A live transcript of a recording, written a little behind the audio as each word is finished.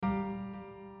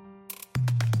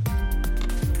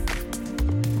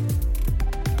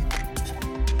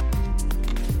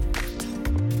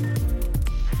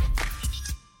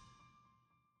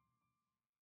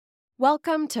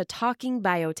Welcome to Talking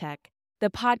Biotech,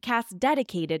 the podcast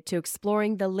dedicated to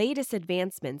exploring the latest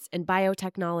advancements in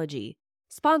biotechnology,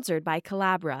 sponsored by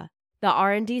Collabra, the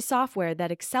R&D software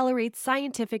that accelerates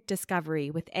scientific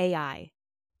discovery with AI.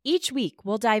 Each week,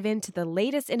 we'll dive into the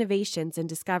latest innovations and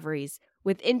discoveries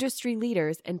with industry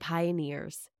leaders and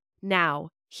pioneers. Now,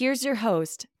 here's your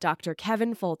host, Dr.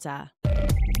 Kevin Folta.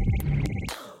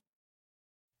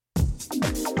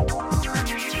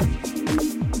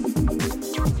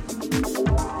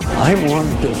 I want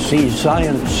to see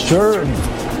science serve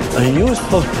a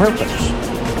useful purpose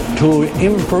to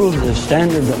improve the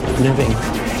standard of living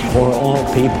for all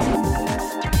people.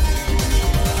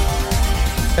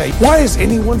 Why is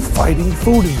anyone fighting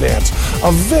food advance?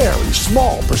 A very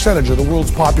small percentage of the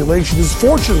world's population is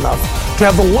fortunate enough to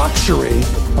have the luxury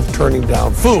of turning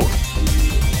down food.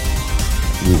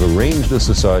 We've arranged a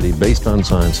society based on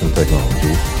science and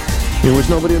technology in which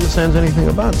nobody understands anything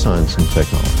about science and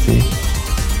technology.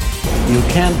 You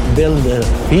can't build a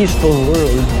peaceful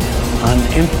world on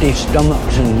empty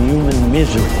stomachs and human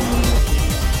misery.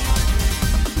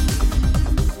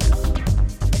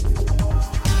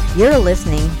 You're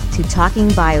listening to Talking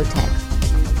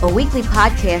Biotech, a weekly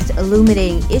podcast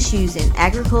illuminating issues in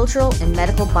agricultural and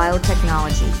medical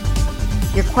biotechnology.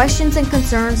 Your questions and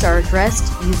concerns are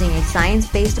addressed using a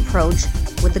science-based approach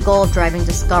with the goal of driving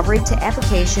discovery to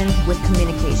application with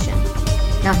communication.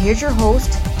 Now here's your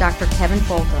host, Dr. Kevin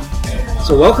Folta.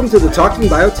 So welcome to the Talking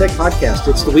Biotech podcast.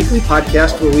 It's the weekly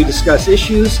podcast where we discuss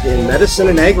issues in medicine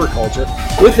and agriculture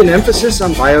with an emphasis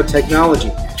on biotechnology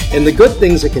and the good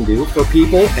things it can do for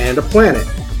people and a planet.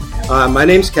 My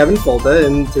name's Kevin Folta,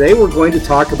 and today we're going to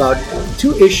talk about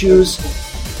two issues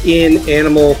in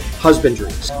animal husbandry.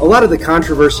 A lot of the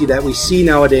controversy that we see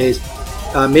nowadays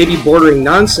may be bordering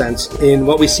nonsense in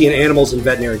what we see in animals and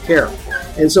veterinary care.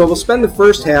 And so we'll spend the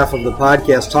first half of the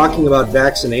podcast talking about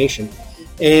vaccination.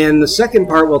 And the second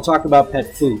part, we'll talk about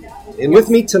pet food. And with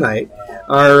me tonight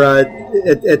are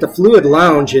at the Fluid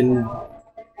Lounge in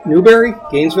Newberry,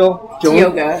 Gainesville,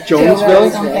 Jonesville. Sure.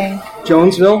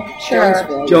 Jonesville.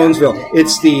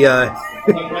 It's the,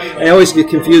 I always get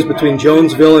confused between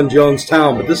Jonesville and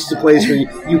Jonestown, but this is a place where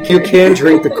you can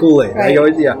drink the Kool-Aid. Right.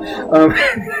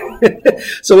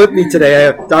 So with me today, I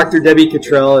have Dr. Debbie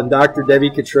Cottrell, and Dr.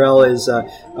 Debbie Cottrell is a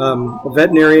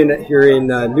veterinarian here in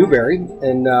Newberry,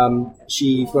 and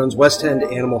she runs West End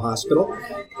Animal Hospital.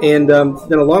 And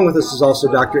then along with us is also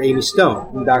Dr. Amy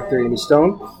Stone. And Dr. Amy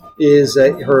Stone is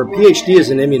her PhD is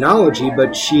in immunology,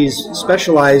 but she's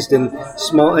specialized in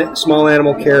small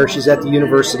animal care. She's at the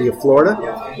University of Florida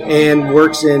and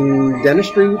works in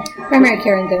dentistry. Primary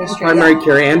care and dentistry.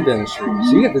 Mm-hmm.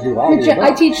 So you have to do all of it.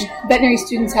 I teach veterinary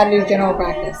students how to do general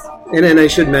practice. And I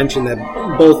should mention that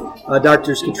both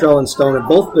Drs. Cottrell and Stone have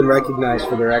both been recognized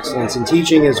for their excellence in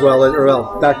teaching, as well as,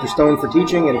 Dr. Stone for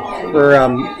teaching and her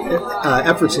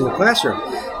efforts in the classroom.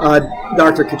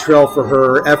 Dr. Cottrell for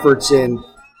her efforts in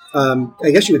I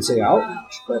guess you would say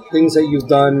outreach, but things that you've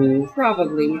done.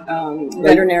 Probably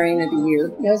veterinarian of the year. I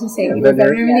was going to say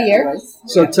veterinarian of the year.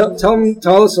 So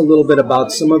tell us a little bit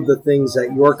about some of the things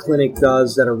that your clinic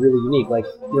does that are really unique. Like,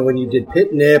 when you did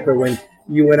pit nip, or when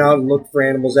you went out and looked for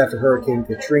animals after Hurricane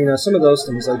Katrina. Some of those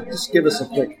things. Like, just give us a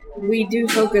quick. We do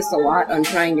focus a lot on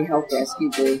trying to help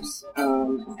rescue groups.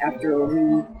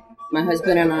 My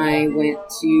husband and I went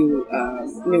to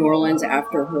New Orleans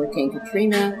after Hurricane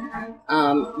Katrina.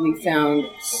 We found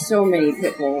so many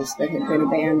pit bulls that had been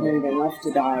abandoned and left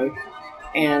to die.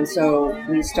 And so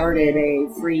we started a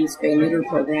free spay-neuter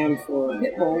program for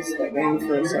pit bulls that ran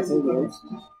for several years.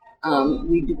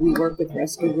 We work with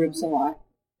rescue groups a lot.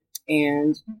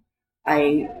 And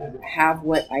I have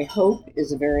what I hope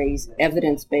is a very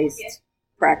evidence-based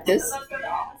practice.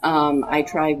 I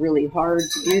try really hard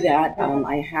to do that.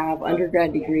 I have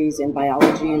undergrad degrees in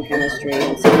biology and chemistry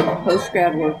and some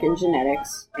postgrad work in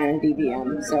genetics and a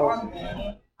DVM. So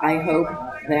I hope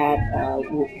that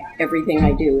everything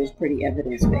I do is pretty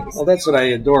evidence-based. Well, that's what I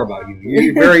adore about you.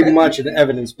 You're very much an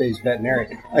evidence-based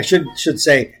veterinarian. I should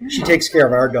say she takes care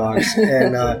of our dogs,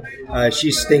 and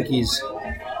she's Stinky's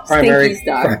primary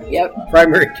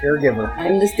caregiver.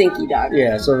 I'm the stinky dog.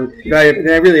 Yeah, so I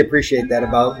really appreciate that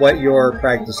about what your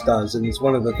practice does, and it's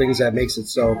one of the things that makes it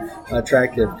so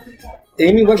attractive.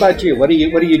 Amy, what about you? What do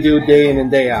you do day in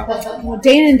and day out? Well,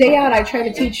 day in and day out, I try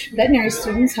to teach veterinary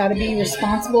students how to be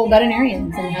responsible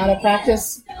veterinarians and how to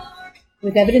practice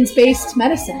with evidence-based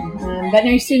medicine.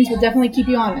 Veterinary students will definitely keep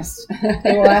you honest.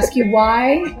 They will ask you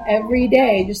why every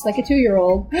day, just like a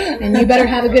 2-year-old, and you better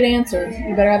have a good answer.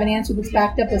 You better have an answer that's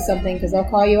backed up with something, because they'll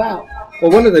call you out. Well,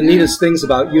 one of the neatest things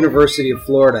about University of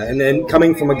Florida, and then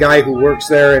coming from a guy who works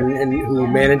there and who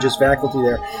manages faculty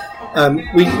there,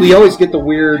 we always get the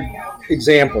weird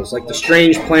examples, like the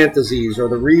strange plant disease or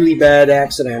the really bad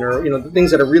accident, or the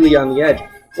things that are really on the edge.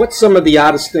 What's some of the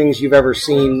oddest things you've ever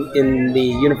seen in the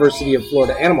University of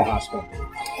Florida Animal Hospital?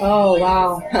 Oh,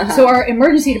 wow. So our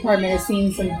emergency department has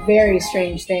seen some very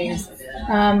strange things.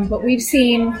 But we've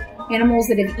seen animals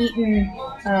that have eaten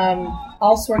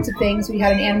all sorts of things. We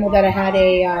had an animal that had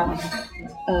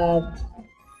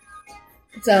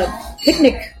it's a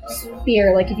picnic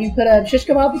spear, like if you put a shish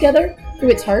kebab together through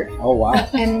its heart. Oh, wow.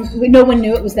 And no one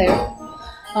knew it was there.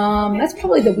 That's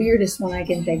probably the weirdest one I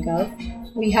can think of.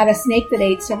 We had a snake that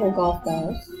ate several golf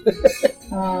balls.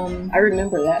 I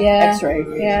remember that Yeah, X-ray.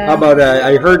 Yeah. How about,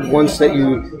 I heard once that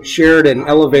you shared an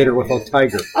elevator with a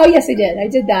tiger. Oh, yes, I did. I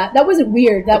did that. That wasn't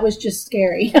weird. That was just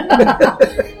scary. I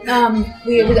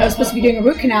was supposed to be doing a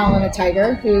root canal on a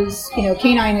tiger whose,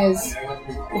 canine is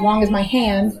as long as my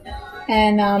hand.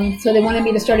 And so they wanted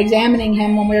me to start examining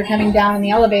him when we were coming down in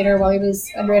the elevator while he was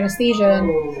under anesthesia,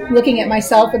 and looking at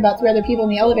myself and about 3 other people in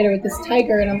the elevator with this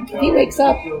tiger. And if he wakes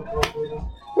up,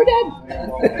 we're dead.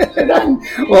 We're done.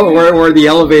 Well, where the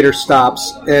elevator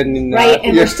stops, and right,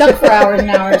 and we're stuck for hours and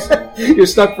hours. You're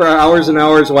stuck for hours and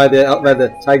hours while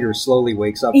the tiger slowly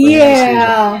wakes up.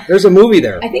 Yeah. There's a movie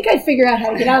there. I think I'd figure out how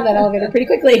to get out of that elevator pretty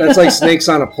quickly. That's like snakes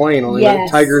on a plane, only Yes.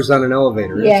 tigers on an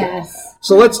elevator. Yes.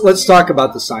 So let's talk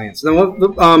about the science. Now,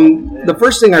 the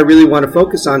first thing I really want to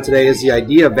focus on today is the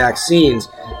idea of vaccines,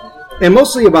 and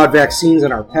mostly about vaccines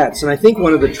in our pets. And I think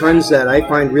one of the trends that I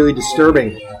find really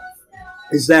disturbing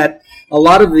is that a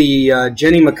lot of the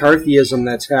Jenny McCarthyism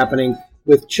that's happening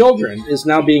with children is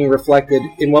now being reflected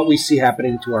in what we see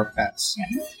happening to our pets.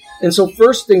 And so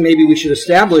first thing maybe we should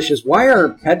establish is, why are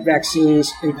pet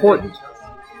vaccines important?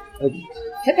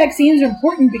 Pet vaccines are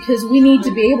important because we need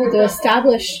to be able to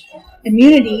establish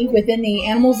immunity within the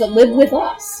animals that live with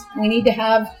us. We need to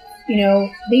have,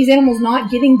 these animals not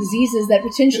getting diseases that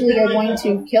potentially are going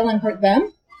to kill and hurt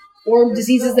them, or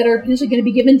diseases that are potentially going to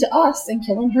be given to us and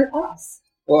kill and hurt us.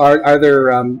 Well, are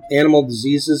there animal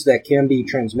diseases that can be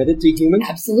transmitted to humans?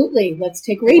 Absolutely. Let's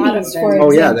take rabies, for example.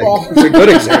 Oh, yeah, that's a good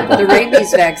example. The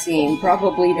rabies vaccine,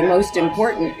 probably the most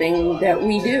important thing that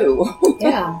we do.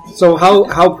 Yeah. So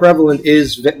how prevalent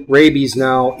is rabies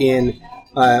now in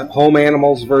home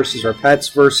animals versus our pets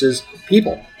versus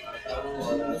people?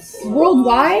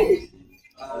 Worldwide?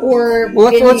 Or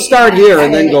well, let's start here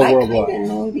and then go worldwide. I don't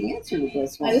know the answer to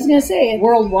this one. I was going to say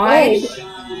worldwide,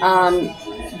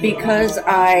 because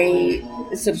I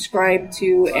subscribe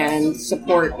to and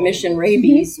support Mission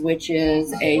Rabies, which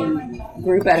is a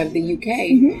group out of the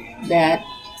UK that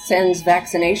sends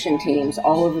vaccination teams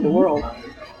all over the world,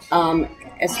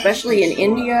 especially in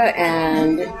India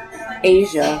and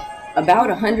Asia. About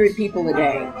 100 people a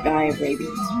day die of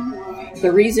rabies.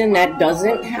 The reason that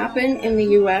doesn't happen in the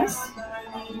U.S.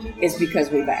 is because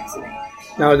we vaccinate.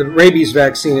 Now, the rabies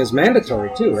vaccine is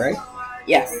mandatory too, right?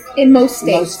 Yes. In most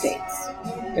states. Most states.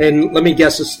 And let me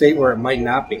guess a state where it might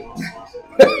not be.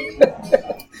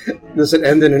 Does it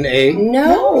end in an A?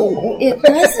 No, it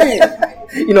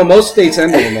doesn't. Most states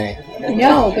end in an A.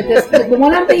 No, but the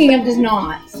one I'm thinking of does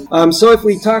not. So if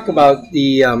we talk about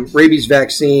the rabies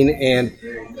vaccine and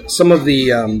some of the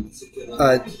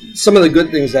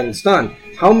good things that it's done,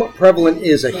 how prevalent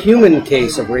is a human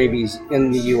case of rabies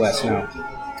in the U.S. now?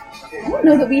 I don't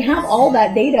know that we have all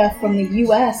that data from the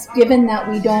U.S., given that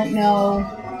we don't know.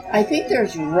 I think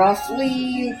there's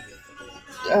roughly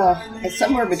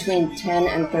somewhere between 10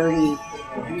 and 30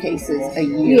 cases a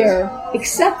year.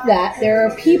 Except that there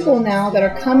are people now that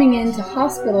are coming into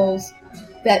hospitals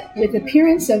that, with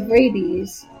appearance of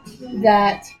rabies,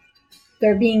 that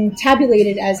they're being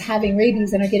tabulated as having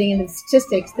rabies and are getting into the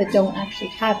statistics that don't actually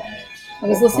have it. I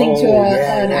was listening to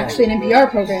an NPR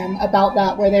program about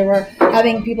that, where they were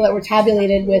having people that were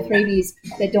tabulated with rabies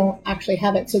that don't actually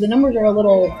have it. So the numbers are a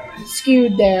little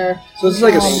skewed there. So this is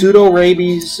like a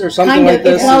pseudo-rabies or something like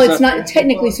this? It's not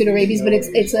technically pseudo-rabies, but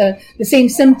it's the same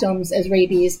symptoms as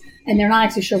rabies, and they're not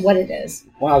actually sure what it is.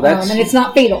 Wow, that's... and it's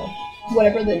not fatal,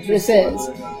 whatever this is.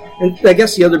 And I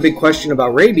guess the other big question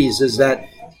about rabies is that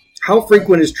how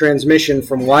frequent is transmission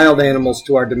from wild animals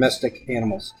to our domestic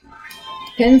animals?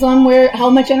 Depends on how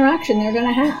much interaction they're going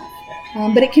to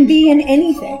have. But it can be in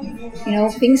anything.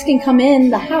 Things can come in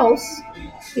the house.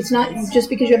 It's not just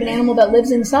because you have an animal that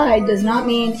lives inside does not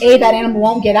mean, A, that animal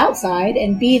won't get outside,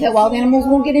 and B, that wild animals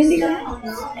won't get into your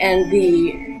house. And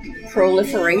the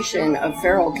proliferation of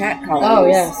feral cat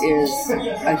colonies is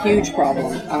a huge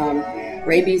problem.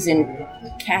 Rabies in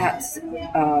cats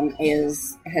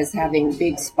is having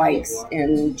big spikes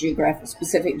in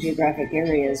specific geographic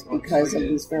areas because of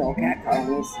these feral cat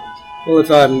colonies. Well,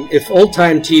 if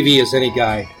old-time TV is any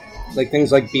guide, like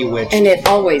things like Bewitched. And it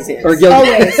always is. Or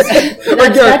Always.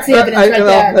 That's the evidence right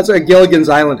there. That's like Gilligan's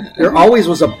Island. There always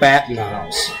was a bat in the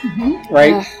house,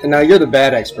 right? And now you're the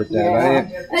bat expert, Deb.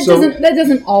 That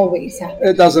doesn't always happen.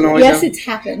 It doesn't always Yes, happen. it's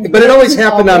happened. But it always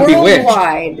happened on Bewitched.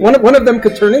 Worldwide, One of them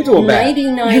could turn into a bat.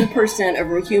 99%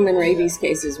 of human rabies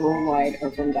cases worldwide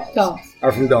are from dogs. Dogs.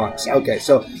 Are from dogs. Yeah. Okay,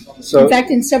 so In fact,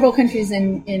 in several countries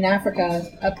in Africa,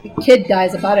 a kid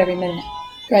dies about every minute,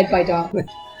 dragged by dog.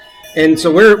 and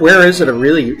so where is it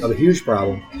a huge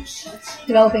problem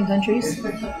Developing countries.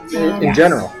 in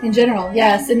general? In general,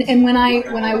 yes. And when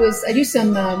I do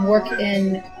some work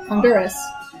in Honduras,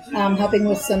 helping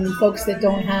with some folks that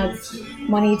don't have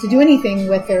money to do anything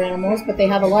with their animals, but they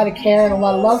have a lot of care and a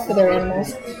lot of love for their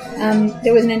animals.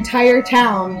 There was an entire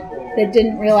town that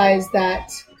didn't realize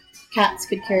that cats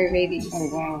could carry rabies.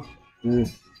 Oh, wow.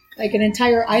 Like an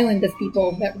entire island of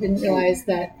people that didn't realize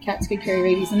that cats could carry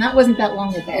rabies, and that wasn't that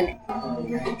long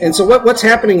ago. And so what's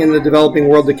happening in the developing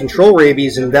world to control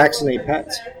rabies and vaccinate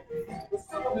pets?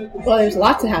 Well, there's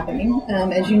lots of happening.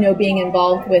 As you know, being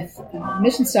involved with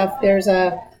mission stuff, there's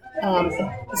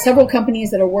several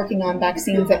companies that are working on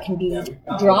vaccines that can be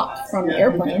dropped from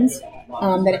airplanes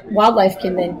that wildlife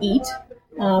can then eat.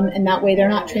 And that way they're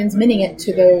not transmitting it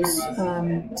to those,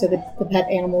 to the pet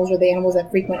animals or the animals that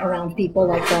frequent around people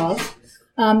like dogs.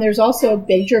 There's also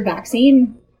major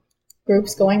vaccine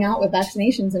groups going out with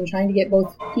vaccinations and trying to get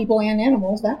both people and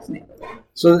animals vaccinated.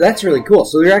 So that's really cool.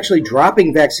 So they're actually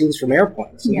dropping vaccines from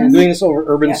airplanes. Yes. They're doing this over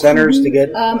urban centers to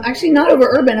get... Actually, not over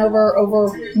urban, over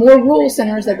more rural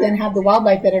centers that then have the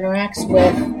wildlife that interacts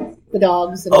with the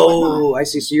dogs and whatnot. I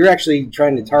see. So you're actually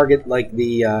trying to target like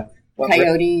the...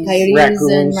 Coyotes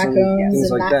raccoons and that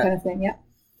like kind of thing, yeah.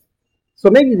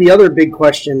 So maybe the other big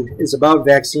question is about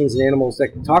vaccines and animals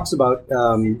that talks about,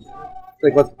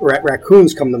 like what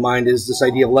raccoons come to mind, is this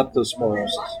idea of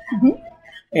leptospirosis.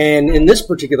 And in this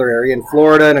particular area, in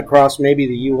Florida and across maybe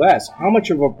the U.S., how much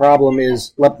of a problem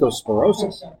is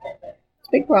leptospirosis? It's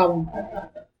a big problem. I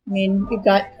mean,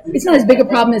 it's not as big a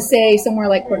problem as, say, somewhere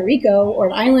like Puerto Rico or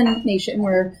an island nation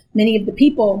where many of the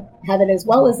people have it as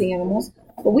well as the animals.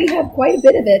 But we have quite a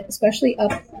bit of it, especially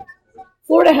up.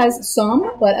 Florida has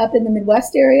some, but up in the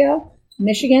Midwest area,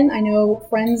 Michigan, I know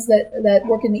friends that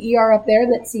work in the ER up there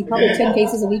that see probably 10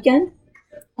 cases a weekend.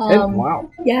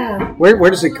 Wow. Yeah. Where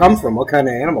does it come from? What kind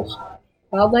of animals?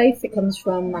 Wildlife. It comes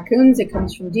from raccoons. It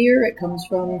comes from deer. It comes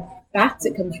from bats.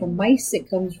 It comes from mice. It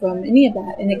comes from any of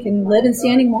that. And it can live in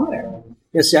standing water.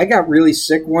 Yeah, see, I got really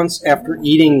sick once after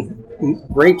eating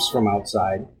grapes from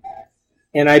outside.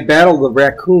 And I battled the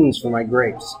raccoons for my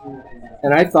grapes.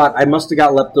 And I thought I must have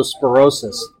got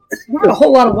leptospirosis. Not a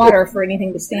whole lot of water for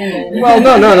anything to stand in. Well,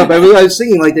 no, but I was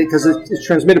thinking like that because it's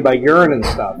transmitted by urine and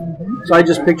stuff. So I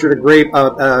just pictured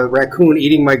a raccoon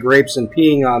eating my grapes and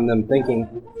peeing on them, thinking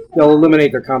they'll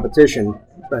eliminate their competition.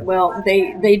 But, well,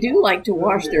 they do like to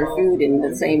wash their food in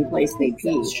the same place they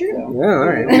pee. It's true. Yeah, all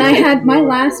right. And I had my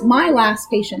last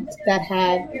patient that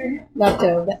had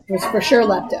lepto, that was for sure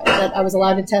lepto, that I was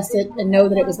allowed to test it and know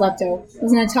that it was lepto. It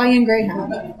was an Italian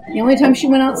Greyhound. The only time she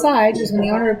went outside was when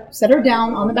the owner set her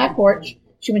down on the back porch.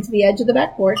 She went to the edge of the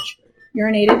back porch,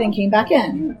 urinated, and came back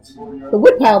in. The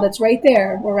woodpile that's right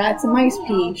there, where rats and mice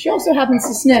pee, she also happens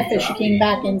to sniff as she came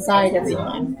back inside every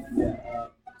time.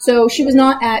 So she was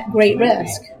not at great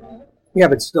risk. Yeah,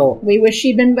 but still. We wish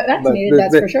she'd been vaccinated,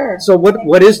 that's for sure. So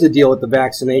what is the deal with the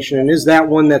vaccination? And is that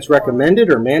one that's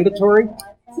recommended or mandatory?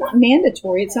 It's not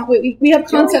mandatory. It's not. We have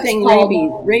concepts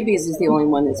called... Rabies is the only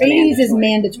one that's Rabies mandatory. is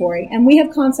mandatory. And we have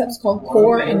concepts called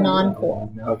core and non-core.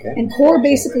 Okay. And core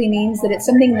basically means that it's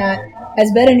something that,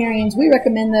 as veterinarians, we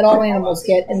recommend that all animals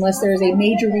get unless there is a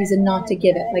major reason not to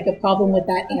give it, like a problem with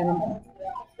that animal.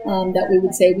 That we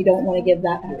would say we don't want to give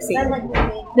that vaccine.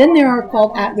 Then there are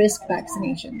called at-risk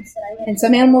vaccinations. And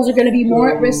some animals are going to be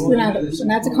more at risk than others. And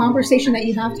that's a conversation that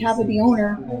you have to have with the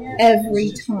owner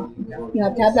every time. You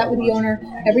have to have that with the owner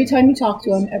every time you talk to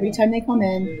them, every time they come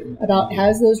in, about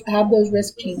have those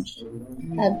risks changed?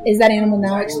 Is that animal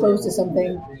now exposed to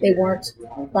something they weren't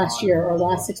last year or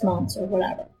last 6 months or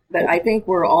whatever? But I think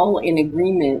we're all in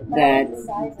agreement that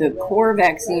the core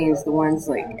vaccines, the ones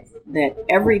like that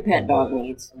every pet dog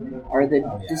needs, are the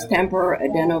distemper,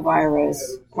 adenovirus,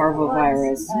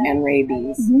 parvovirus, and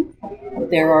rabies. Mm-hmm.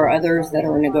 There are others that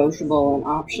are negotiable and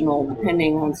optional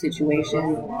depending on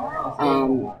situation,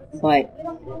 but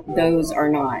those are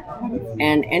not.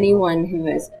 And anyone who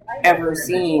has ever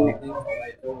seen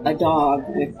a dog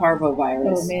with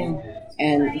parvovirus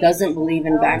and doesn't believe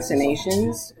in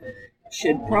vaccinations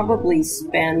should probably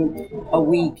spend a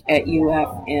week at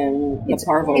UF in the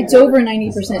parvo. It's over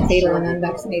 90% fatal in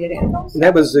unvaccinated animals.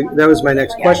 That was my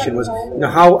next question. Was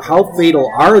how fatal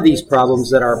are these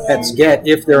problems that our pets get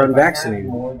if they're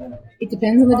unvaccinated? It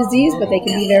depends on the disease, but they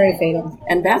can be very fatal.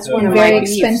 And that's one of very my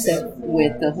expensive beefs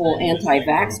with the whole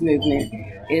anti-vax movement.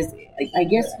 Is I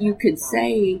guess you could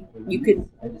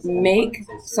make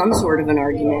some sort of an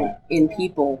argument in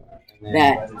people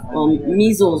that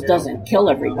measles doesn't kill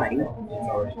everybody,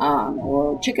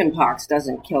 or chickenpox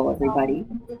doesn't kill everybody,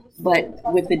 but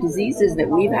with the diseases that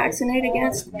we vaccinate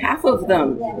against, half of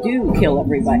them do kill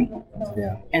everybody.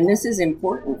 Yeah. And this is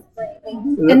important.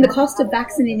 And the cost of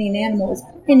vaccinating an animal is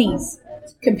pennies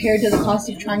compared to the cost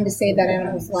of trying to save that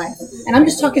animal's life. And I'm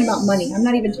just talking about money. I'm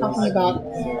not even talking about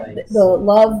the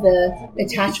love, the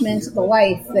attachment, the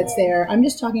life that's there. I'm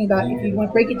just talking about if you want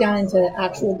to break it down into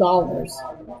actual dollars.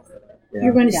 Yeah.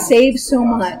 You're going to save so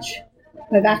much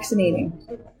by vaccinating.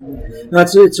 No,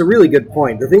 it's a really good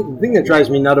point. The thing that drives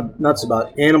me nuts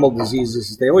about animal diseases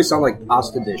is they always sound like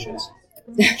pasta dishes.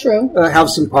 True. Have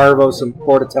some parvo, some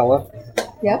portadella.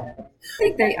 Yep.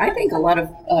 I think a lot of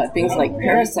things like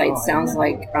parasites sounds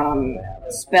like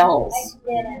spells.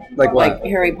 Like what? Like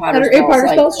Harry Potter Harry Potter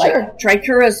spells, like sure.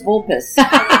 Trichuris vulpus.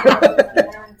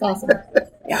 That's awesome.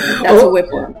 Yeah, that's a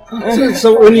whipworm.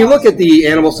 So when you look at the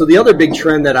animals, so the other big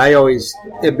trend that I always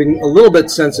have been a little bit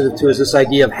sensitive to is this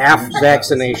idea of half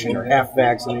vaccination or half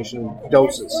vaccination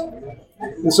doses.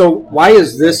 And so why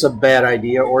is this a bad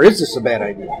idea, or is this a bad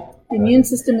idea? The immune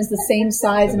system is the same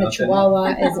size in a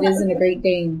Chihuahua as it is in a Great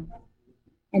Dane.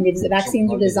 And the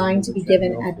vaccines are designed to be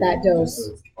given at that dose.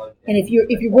 And if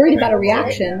you're worried about a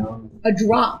reaction, a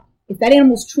drop, if that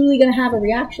animal's truly going to have a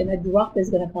reaction, a drop is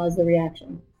going to cause the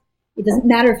reaction. It doesn't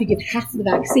matter if you give half the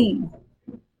vaccine,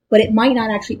 but it might not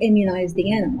actually immunize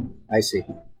the animal. I see.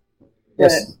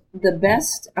 Yes. The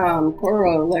best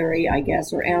corollary, I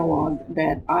guess, or analog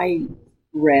that I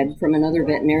read from another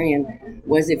veterinarian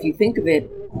was if you think of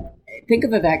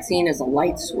a vaccine as a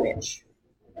light switch.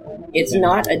 It's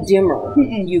not a dimmer.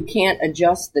 You can't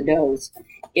adjust the dose.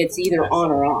 It's either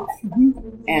on or off.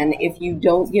 And if you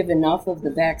don't give enough of the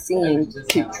vaccine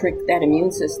to trick that immune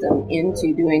system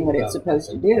into doing what it's supposed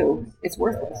to do, it's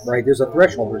worthless. Right, there's a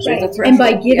threshold. Right. And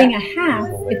by giving a half,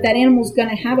 if that animal's going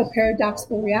to have a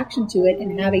paradoxical reaction to it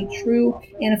and have a true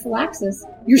anaphylaxis,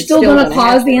 you're still going to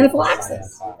cause the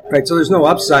anaphylaxis. Right, so there's no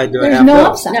upside to it. There's no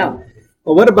upside. No.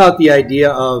 Well, what about the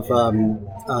idea of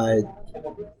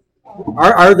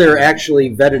are there actually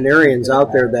veterinarians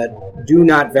out there that do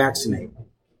not vaccinate?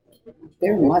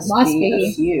 There must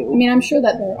be a few. I mean, I'm sure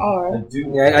that there are.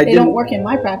 Yeah, they don't work in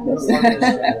my practice.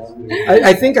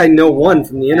 I think I know one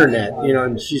from the internet,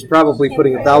 and she's probably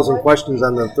putting 1,000 questions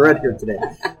on the thread here today.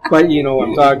 But you know what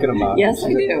I'm talking about. Yes,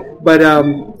 I do. But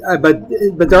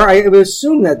there, I would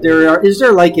assume that there are. Is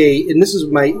there like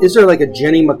a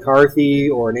Jenny McCarthy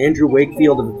or an Andrew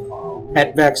Wakefield of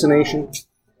pet vaccination?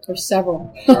 There's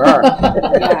several. There are.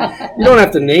 Yeah. You don't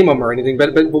have to name them or anything,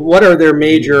 but what are their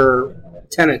major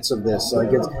tenets of this? Like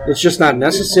it's just not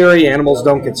necessary. Animals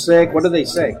don't get sick. What do they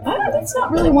say? That's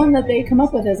not really one that they come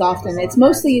up with as often. It's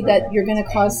mostly that you're going to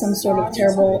cause some sort of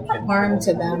terrible harm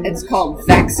to them. It's called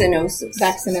vaccinosis.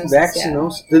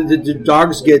 Vaccinosis. Yeah. The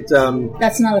dogs get.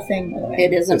 That's not a thing.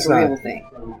 It isn't a real thing.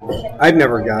 I've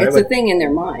never got it. It's a thing in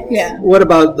their minds. Yeah. What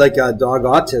about like dog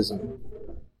autism?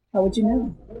 How would you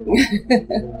know?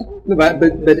 but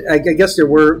I guess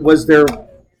was there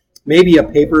maybe a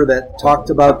paper that talked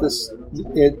about this,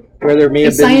 where there may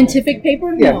have been scientific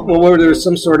paper? No. Yeah, well, where there was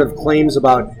some sort of claims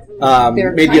about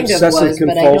maybe obsessive compulsion.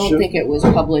 But I don't think it was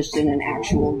published in an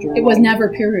actual journal. It was never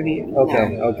peer reviewed.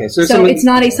 Okay. So it's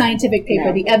not a scientific paper.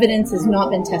 No. The evidence has not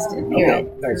been tested. Period. Okay.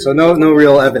 All right. So no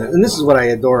real evidence. And this is what I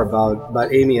adore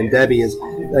about Amy and Debbie is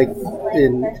like,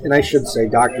 and I should say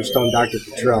Dr. Stone, Dr.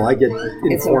 Cottrell. I get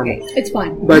informed. It's okay. It's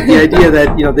fine. But the idea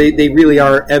that they really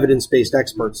are evidence-based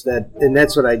experts. And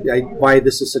that's what why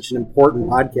this is such an important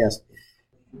podcast.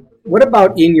 What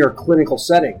about in your clinical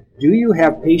setting? Do you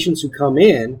have patients who come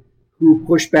in who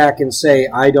push back and say,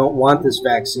 I don't want this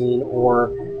vaccine,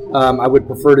 or I would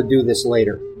prefer to do this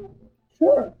later?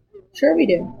 Sure we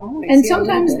do. And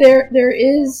sometimes there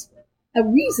is a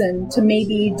reason to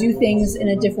maybe do things in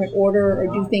a different order or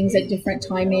do things at different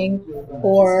timing.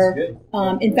 Or,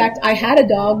 in fact, I had a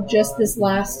dog just this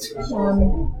last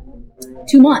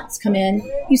 2 months come in.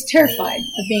 He's terrified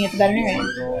of being at the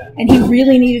veterinarian. And he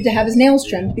really needed to have his nails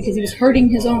trimmed because he was hurting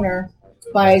his owner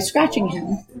by scratching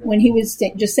him when he was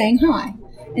just saying hi.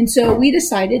 And so we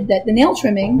decided that the nail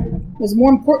trimming was more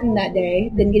important that day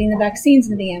than getting the vaccines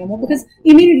into the animal because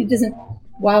the immunity doesn't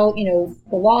while, the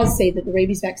laws say that the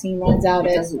rabies vaccine runs out,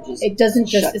 it doesn't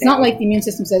just it's not like the immune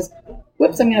system says,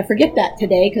 whoops, I'm going to forget that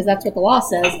today because that's what the law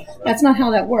says. That's not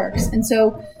how that works. And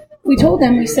so we told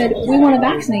them, we said, we want to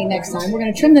vaccinate next time. We're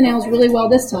going to trim the nails really well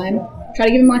this time, try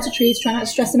to give them lots of treats, try not to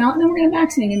stress them out, and then we're going to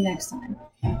vaccinate them next time.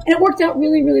 And it worked out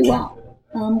really, really well.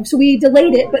 So we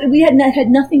delayed it, but we had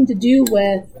nothing to do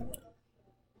with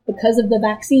because of the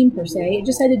vaccine per se. It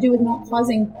just had to do with not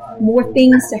causing more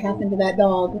things to happen to that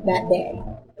dog that day.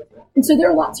 And so there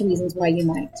are lots of reasons why you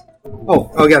might. Oh,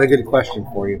 I got a good question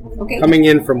for you. Okay. Coming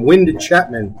in from Wyndham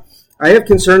Chapman. I have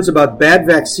concerns about bad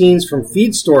vaccines from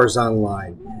feed stores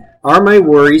online. Are my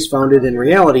worries founded in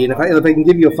reality? And if I can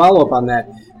give you a follow-up on that,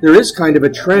 there is kind of a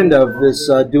trend of this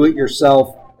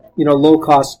do-it-yourself,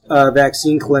 low-cost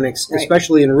vaccine clinics, right,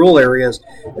 especially in rural areas.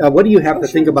 What do you have to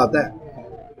think about that?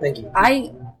 Thank you.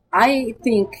 I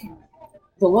think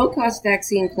the low-cost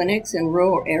vaccine clinics in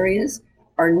rural areas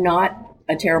are not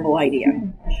a terrible idea.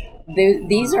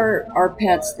 These are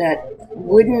pets that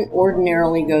wouldn't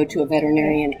ordinarily go to a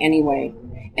veterinarian anyway,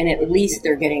 and at least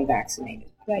they're getting vaccinated.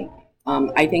 Right.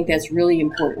 I think that's really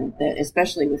important, that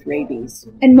especially with rabies.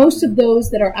 And most of those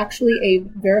that are actually a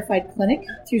verified clinic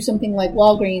through something like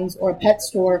Walgreens or a pet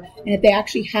store, and if they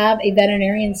actually have a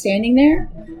veterinarian standing there,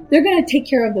 they're going to take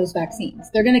care of those vaccines.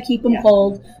 They're going to keep them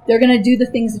cold. They're going to do the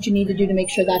things that you need to do to make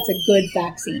sure that's a good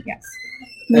vaccine. Yes.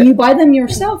 When you buy them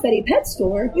yourself at a pet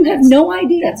store, you have no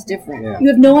idea. That's different. Yeah. You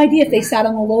have no idea if they sat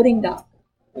on the loading dock.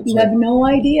 That's you have no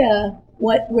idea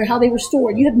how they were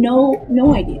stored. You have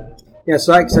no idea. Yeah,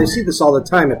 so I see this all the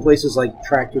time at places like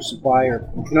Tractor Supply or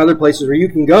in other places where you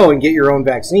can go and get your own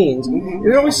vaccines. Mm-hmm.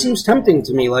 It always seems tempting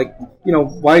to me, like,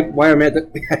 why I'm at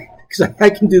that, because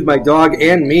I can do my dog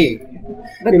and me,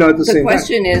 but at the same time. The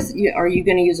question is, are you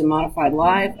going to use a modified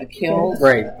live, a kill,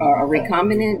 right, a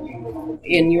recombinant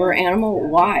in your animal?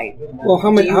 Why? Well,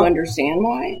 do you understand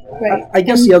why? Right. I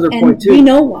guess the other point, too. We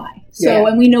know why.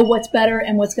 And we know what's better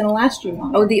and what's going to last you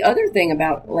longer. Oh, the other thing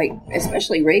about,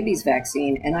 especially rabies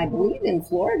vaccine, and I believe in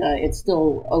Florida it's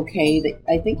still okay.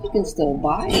 I think you can still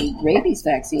buy rabies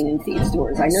vaccine in feed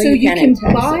stores. I know you can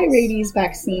buy rabies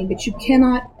vaccine, but you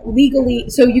cannot legally.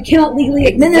 So you cannot legally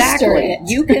administer it.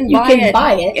 You can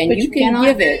buy it, and you can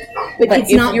give it. But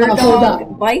it's not if your hold dog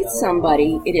up. bites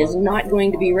somebody, it is not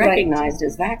going to be recognized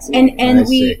as vaccinated. And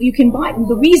you can buy.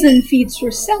 The reason feed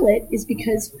stores sell it is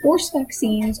because horse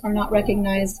vaccines are not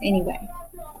recognized anyway.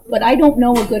 But I don't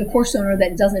know a good horse owner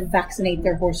that doesn't vaccinate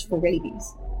their horse for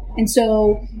rabies. And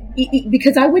so,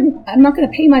 because I'm not going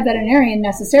to pay my veterinarian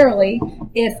necessarily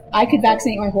if I could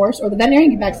vaccinate my horse or the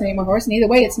veterinarian can vaccinate my horse, and either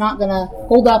way it's not going to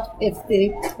hold up if the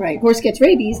horse gets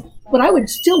rabies, but I would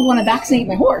still want to vaccinate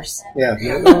my horse. Yeah,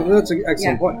 that's an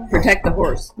excellent point. Protect the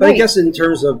horse. But I guess in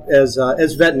terms of, as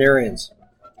veterinarians,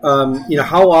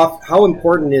 how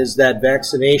important is that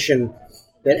vaccination,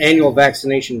 that annual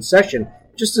vaccination session,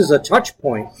 just as a touch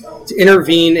point to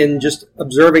intervene in just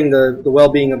observing the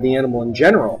well-being of the animal in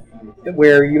general,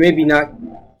 where you may be not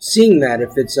seeing that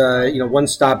if it's a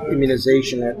one-stop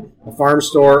immunization at a farm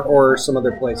store or some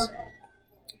other place.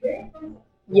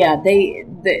 Yeah,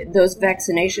 those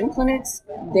vaccination clinics,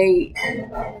 they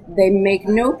make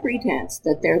no pretense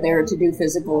that they're there to do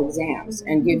physical exams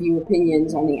and give you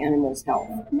opinions on the animal's health.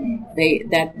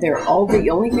 The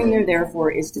only thing they're there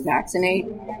for is to vaccinate,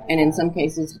 and in some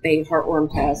cases they heartworm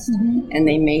test, and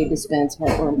they may dispense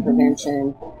heartworm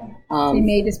prevention. They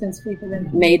may dispense flea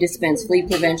prevention. May dispense flea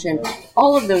prevention.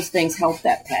 All of those things help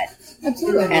that pet.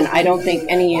 Absolutely. And I don't think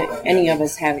any of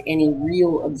us have any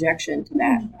real objection to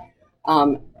that.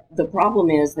 The problem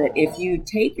is that if you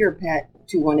take your pet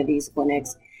to one of these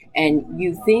clinics and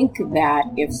you think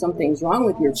that if something's wrong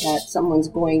with your pet, someone's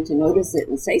going to notice it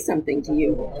and say something to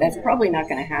you, that's probably not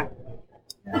going to happen.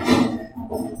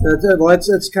 Well,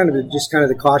 that's kind of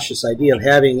the cautious idea of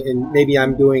having, and maybe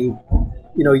I'm doing,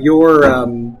 your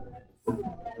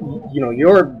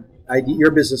idea,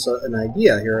 your business an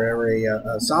idea here, or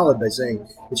a solid, by saying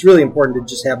it's really important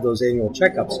to just have those annual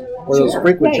checkups or those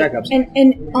frequent checkups.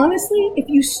 And honestly, if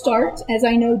you start, as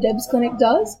I know Deb's clinic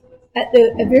does, at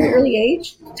a very early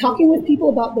age, talking with people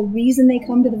about the reason they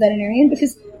come to the veterinarian,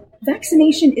 because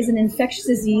vaccination is an infectious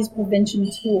disease prevention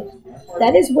tool.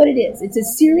 That is what it is. It's a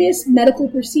serious medical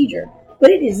procedure. But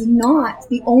it is not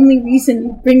the only reason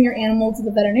you bring your animal to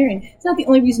the veterinarian. It's not the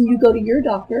only reason you go to your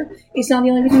doctor. It's not the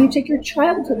only reason you take your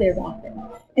child to their doctor.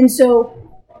 And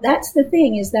so that's the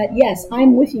thing, is that, yes,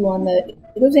 I'm with you on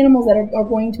those animals that are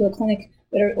going to a clinic,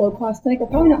 that are low-cost clinic, are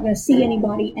probably not going to see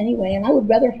anybody anyway, and I would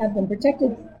rather have them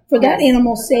protected for that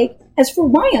animal's sake as for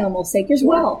my animal's sake as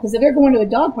well. Because if they're going to a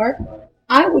dog park,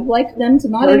 I would like them to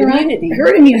not interact.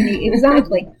 Herd immunity,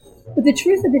 exactly. But the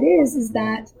truth of it is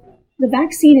that the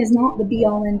vaccine is not the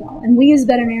be-all, end-all. And we as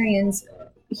veterinarians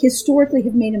historically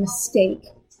have made a mistake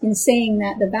in saying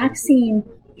that the vaccine,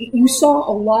 you saw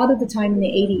a lot of the time in the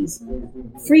 80s,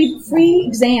 free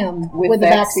exam with the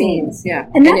vaccines. Yeah.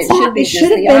 And that's it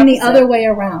should have been the other way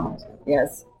around.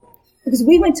 Yes. Because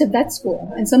we went to vet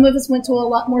school, and some of us went to a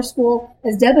lot more school,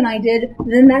 as Deb and I did,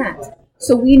 than that.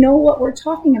 So we know what we're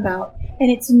talking about. And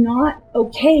it's not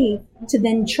okay to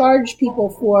then not charge people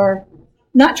for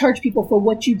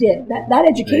what you did. That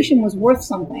education was worth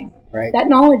something. Right. That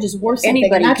knowledge is worth something.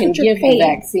 Anybody and that's can what you're give paid. the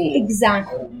vaccine.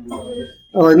 Exactly.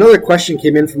 Well, another question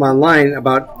came in from online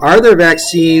about, are there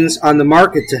vaccines on the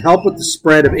market to help with the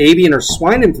spread of avian or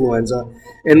swine influenza?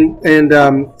 And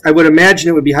I would imagine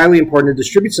it would be highly important to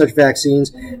distribute such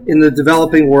vaccines in the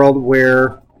developing world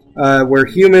where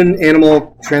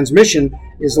human-animal transmission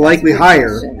is likely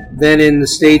higher than in the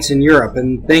States and Europe.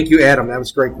 And thank you, Adam. That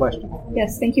was a great question.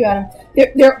 Yes, thank you, Adam.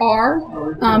 There are,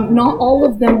 not all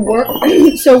of them work.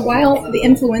 So while the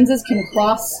influenzas can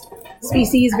cross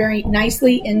species very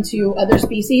nicely into other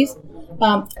species,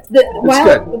 while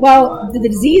the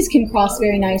disease can cross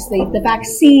very nicely, the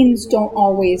vaccines don't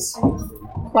always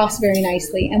cross very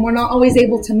nicely. And we're not always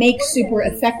able to make super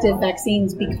effective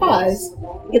vaccines because,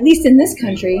 at least in this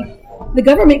country, the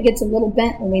government gets a little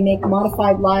bent when we make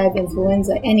modified live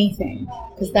influenza anything,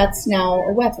 because that's now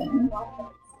a weapon.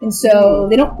 And so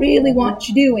they don't really want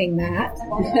you doing that.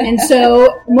 And so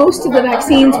most of the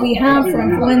vaccines we have for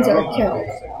influenza are killed.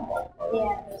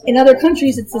 In other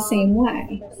countries, it's the same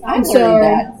way. I learned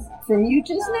that from you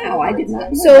just now. I did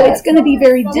not know So that. it's going to be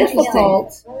very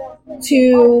difficult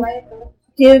to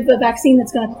give a vaccine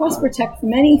that's going to cross-protect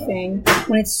from anything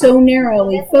when it's so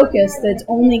narrowly focused that it's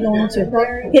only going to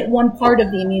hit one part of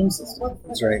the immune system.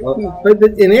 That's right. Well,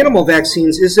 but in animal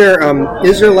vaccines, is there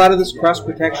a lot of this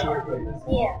cross-protection?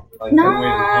 Yeah.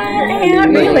 Not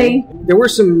really. There were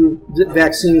some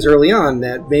vaccines early on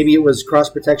that maybe it was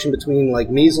cross-protection between like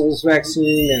measles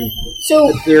vaccine and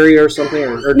diphtheria or something.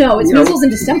 Or no, it's measles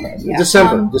and distemper. Yeah.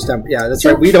 December. Yeah, that's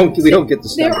right. We don't get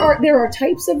distemper. There are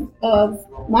types of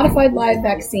modified live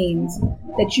vaccines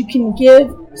that you can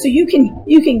give. So you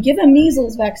can give a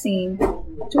measles vaccine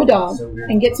to a dog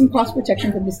and get some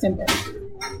cross-protection from distemper.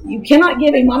 You cannot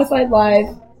give a modified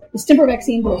live distemper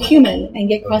vaccine to a human and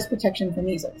get cross-protection from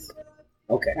measles.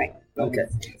 Okay. Right. Okay.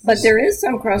 But there is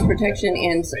some cross-protection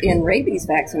in rabies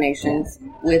vaccinations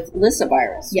with Lissa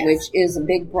virus, which is a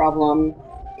big problem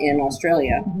in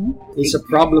Australia. Mm-hmm. It's a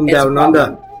problem down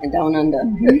under. Down under.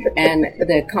 Mm-hmm. And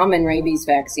the common rabies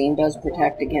vaccine does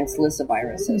protect against Lissa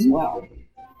virus as well.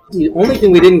 The only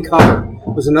thing we didn't cover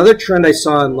was another trend I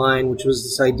saw online, which was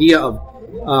this idea of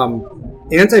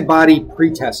antibody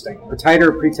pretesting, or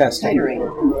titer pretesting,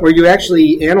 where you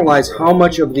actually analyze how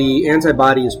much of the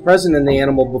antibody is present in the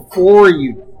animal before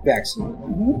you vaccinate.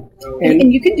 Mm-hmm.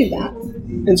 And you can do that.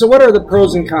 And so what are the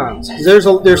pros and cons?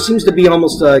 There seems to be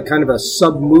almost a kind of a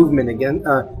sub-movement again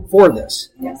for this.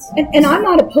 Yes. And I'm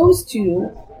not opposed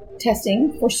to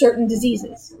testing for certain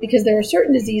diseases, because there are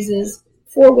certain diseases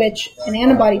for which an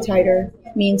antibody titer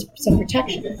means some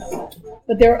protection.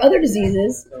 But there are other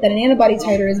diseases that an antibody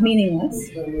titer is meaningless.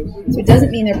 So it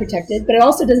doesn't mean they're protected, but it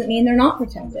also doesn't mean they're not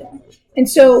protected. And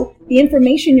so the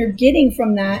information you're getting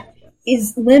from that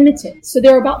is limited. So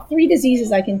there are about 3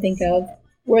 diseases I can think of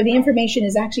where the information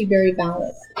is actually very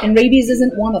valid. And rabies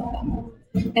isn't one of them.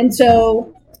 And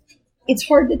so it's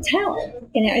hard to tell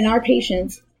in our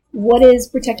patients what is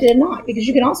protected and not, because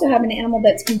you can also have an animal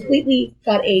that's completely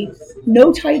got a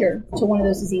no titer to one of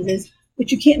those diseases, but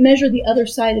you can't measure the other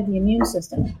side of the immune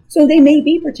system. So they may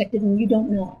be protected and you don't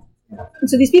know. And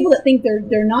so these people that think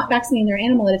they're not vaccinating their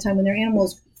animal at a time when their animal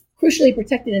is crucially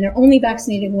protected and they're only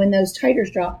vaccinating when those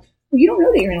titers drop, well, you don't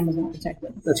know that your animal's not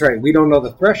protected. That's right. We don't know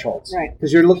the thresholds. Right.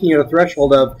 Because you're looking at a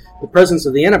threshold of the presence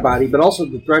of the antibody, but also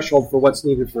the threshold for what's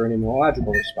needed for an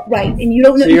immunological response. Right. And you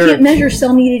don't know, you can't measure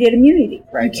cell-mediated immunity.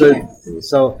 Right. You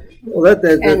So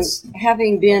that's... And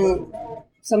having been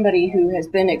somebody who has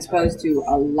been exposed to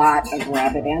a lot of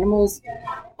rabid animals,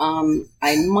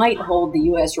 I might hold the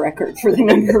U.S. record for the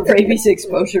number of rabies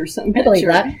exposures. I believe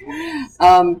that.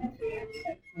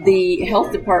 The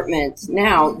health departments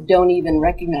now don't even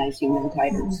recognize human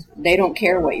titers. They don't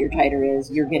care what your titer is.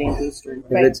 You're getting boosted.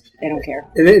 Right? They don't care.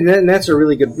 And that's a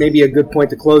really good, maybe a good point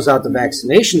to close out the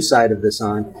vaccination side of this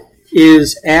on,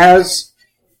 is as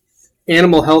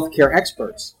animal health care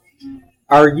experts,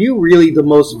 are you really the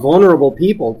most vulnerable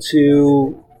people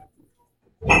to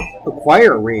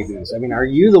acquire rabies? I mean, are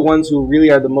you the ones who really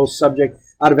are the most subject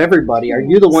out of everybody? Are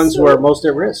you the ones who are most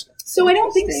at risk? So I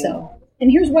don't think so. And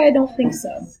here's why I don't think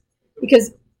so.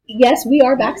 Because, yes, we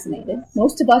are vaccinated.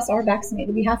 Most of us are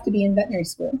vaccinated. We have to be in veterinary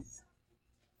school.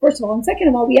 first of all. And second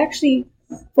of all, we actually,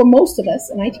 for most of us,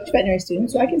 and I teach veterinary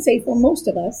students, so I can say for most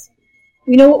of us,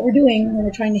 we know what we're doing when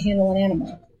we're trying to handle an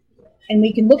animal. And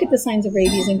we can look at the signs of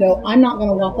rabies and go, I'm not going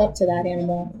to walk up to that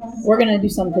animal. We're going to do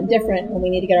something different when we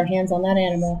need to get our hands on that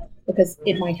animal because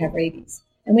it might have rabies.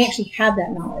 And we actually have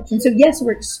that knowledge. And so, yes,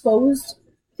 we're exposed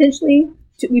potentially.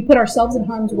 We put ourselves in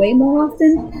harm's way more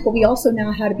often, but we also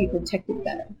know how to be protected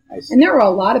better. And there are a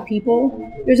lot of people.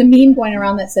 There's a meme going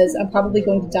around that says, I'm probably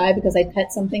going to die because I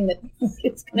pet something that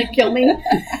it's going to kill me.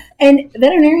 And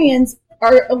veterinarians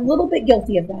are a little bit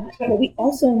guilty of that. But we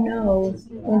also know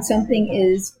when something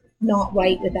is not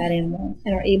right with that animal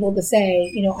and are able to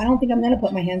say, I don't think I'm going to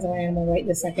put my hands on an animal right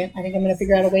this second. I think I'm going to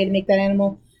figure out a way to make that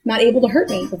animal not able to hurt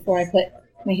me before I put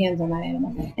my hands on that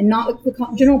animal. And not the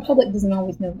general public doesn't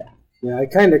always know that. Yeah, I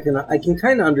can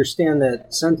kind of understand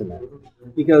that sentiment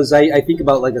because I think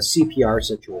about like a CPR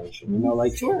situation.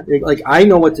 Like I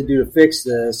know what to do to fix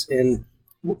this, and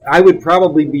I would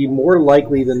probably be more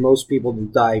likely than most people to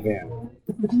dive in.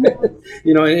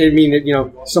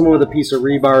 Someone with a piece of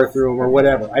rebar through them or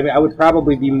whatever. I would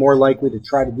probably be more likely to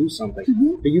try to do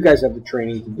something. But you guys have the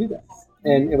training to do that.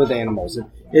 And with animals,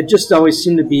 it just always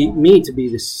seemed to be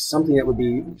something that would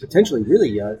be potentially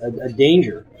really a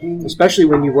danger, especially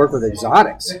when you work with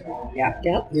exotics. Yeah.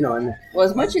 And well,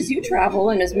 as much as you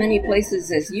travel and as many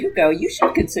places as you go, you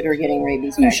should consider getting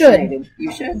rabies You vaccinated.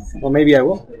 You should. Well, maybe I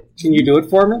will. Can you do it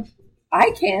for me?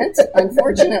 I can't.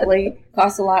 Unfortunately,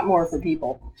 costs a lot more for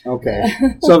people. Okay.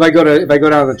 So if I go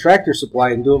down to the Tractor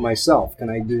Supply and do it myself, can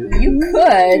I do it? You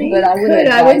could, but I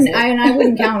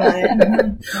wouldn't count on it.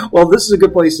 Well, this is a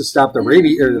good place to stop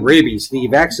the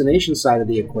vaccination side of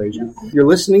the equation. You're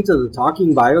listening to the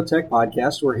Talking Biotech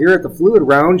podcast. We're here at the Fluid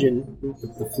Lounge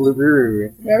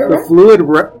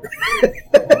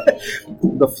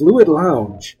the Fluid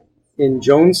Lounge in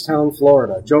Jonestown,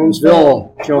 Florida.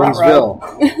 Jonesville.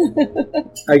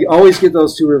 I always get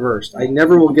those two reversed. I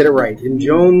never will get it right. In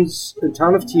the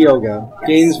town of Tioga,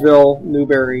 Gainesville,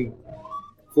 Newberry,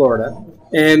 Florida.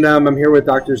 And I'm here with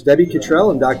Drs. Debbie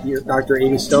Cottrell and Dr.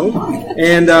 Amy Stone.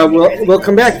 And we'll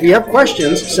come back. If you have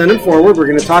questions, send them forward. We're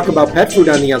going to talk about pet food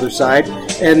on the other side,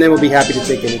 and then we'll be happy to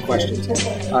take any questions.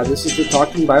 This is the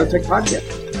Talking Biotech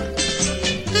podcast.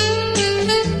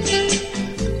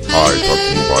 Hi,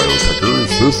 Talking Biotechers.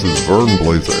 This is Vern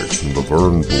Blazek from the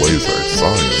Vern Blazek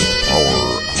Science Power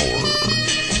Hour.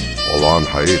 While on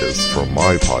hiatus from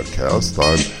my podcast,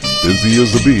 I'm busy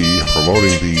as a bee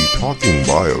promoting the Talking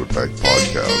Biotech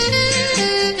podcast.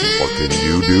 What can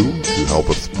you do to help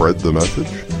us spread the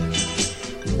message?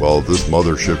 Well, this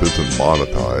mothership isn't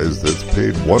monetized. It's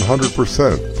paid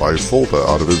 100% by Fulta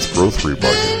out of its grocery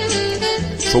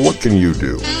budget. So what can you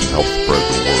do to help spread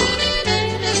the word?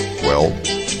 Well,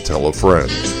 tell a friend.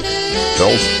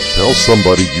 Tell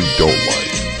somebody you don't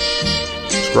like.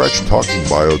 Scratch Talking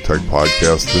Biotech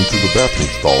podcast into the bathroom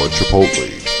stall at Chipotle.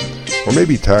 Or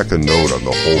maybe tack a note on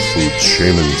the Whole Foods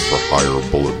Shamans for Hire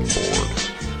bulletin board.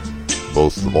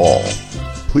 Most of all,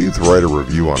 please write a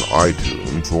review on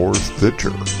iTunes or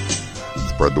Stitcher.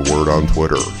 Spread the word on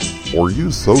Twitter, or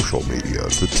use social media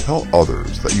to tell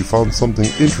others that you found something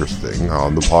interesting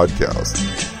on the podcast.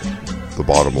 The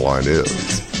bottom line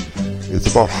is, it's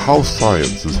about how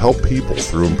science has helped people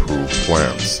through improved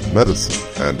plants, medicine,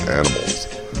 and animals,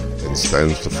 and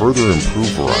stands to further improve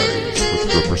varieties with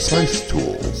the precise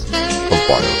tools of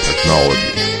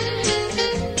biotechnology.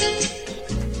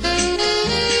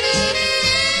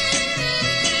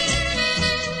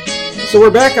 So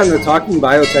we're back on the Talking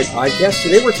Biotech podcast.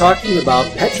 Today we're talking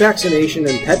about pet vaccination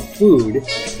and pet food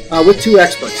with two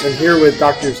experts. I'm here with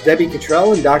Drs. Debbie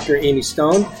Cottrell and Dr. Amy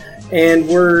Stone. And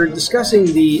we're discussing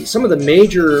some of the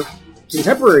major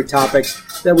contemporary topics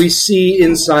that we see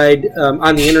inside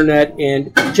on the internet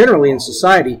and generally in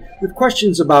society, with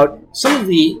questions about some of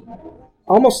the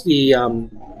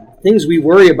things we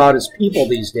worry about as people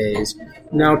these days,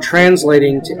 now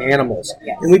translating to animals.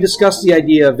 Yes. And we discussed the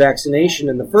idea of vaccination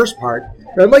in the first part,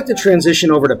 but I'd like to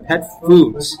transition over to pet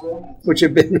foods, which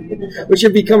have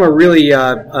become a really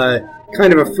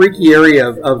kind of a freaky area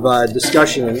of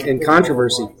discussion and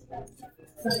controversy.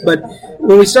 But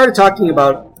when we started talking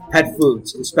about pet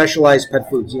foods and specialized pet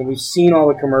foods, we've seen all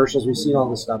the commercials, we've seen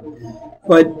all this stuff.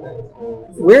 But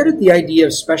where did the idea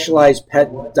of specialized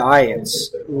pet diets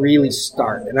really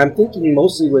start? And I'm thinking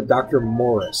mostly with Dr.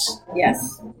 Morris.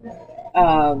 Yes.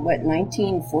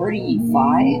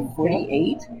 1945,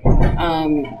 48?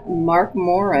 Mark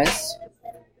Morris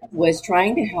was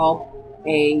trying to help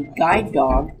a guide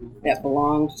dog that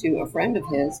belonged to a friend of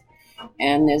his.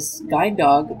 And this guide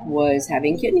dog was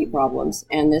having kidney problems,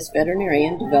 and this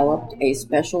veterinarian developed a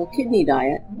special kidney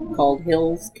diet called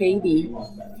Hill's KD.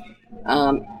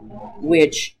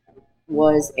 which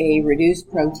was a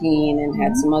reduced protein and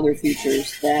had some other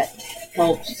features that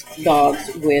helped dogs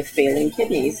with failing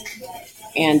kidneys.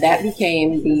 And that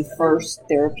became the first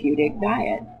therapeutic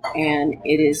diet, and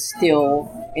it is still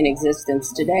in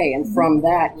existence today. And from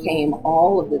that came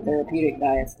all of the therapeutic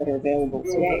diets that are available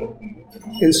today.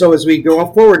 And so as we go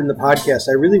forward in the podcast,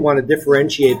 I really want to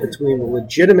differentiate between the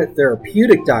legitimate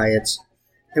therapeutic diets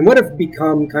and what have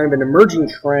become kind of an emerging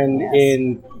trend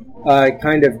in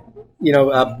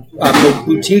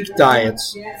boutique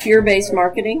diets. Fear-based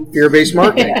marketing. Fear-based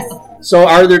marketing. Yes. So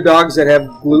are there dogs that have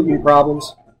gluten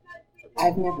problems?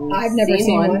 I've never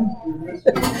seen one.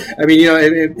 I mean,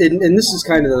 and this is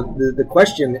kind of the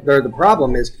question, or the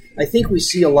problem is, I think we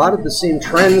see a lot of the same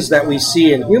trends that we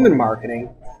see in human marketing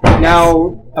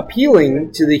now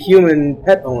appealing to the human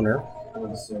pet owner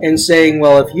and saying,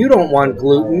 well, if you don't want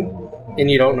gluten, and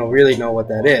you don't really know what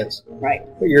that is. Right.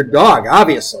 But your dog,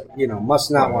 obviously,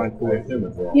 must not want gluten.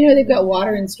 They've got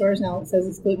water in stores now that says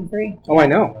it's gluten-free. Oh, I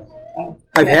know.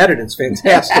 I've had it. It's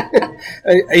fantastic.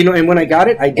 And when I got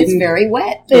it, I didn't. It's very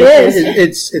wet. It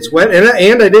is. It's wet,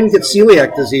 and I didn't get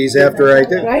celiac disease after I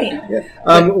did. Right.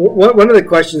 Yeah. One of the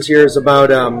questions here is about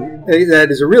that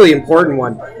is a really important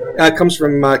one. Comes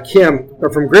from Kim, or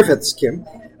from Griffiths, Kim.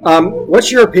 What's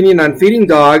your opinion on feeding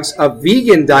dogs a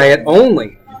vegan diet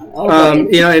only?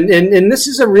 And this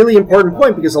is a really important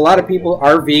point because a lot of people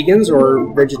are vegans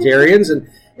or vegetarians,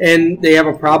 and they have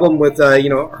a problem with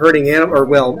hurting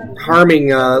harming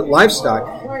livestock.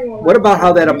 What about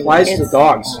how that applies to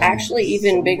dogs? Actually,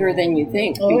 even bigger than you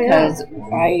think, because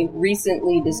I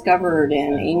recently discovered,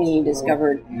 and Amy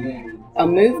discovered, a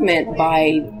movement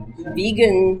by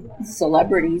vegan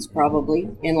celebrities, probably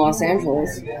in Los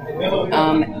Angeles.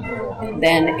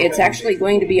 Then it's actually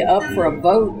going to be up for a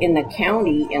vote in the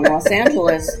county in Los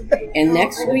Angeles and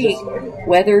next week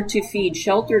whether to feed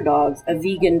shelter dogs a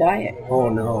vegan diet. Oh,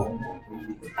 no.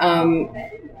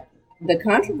 The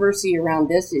controversy around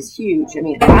this is huge. I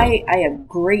mean, I have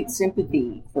great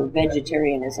sympathy for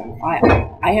vegetarianism.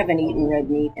 I haven't eaten red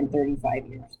meat in 35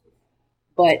 years.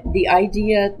 But the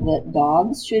idea that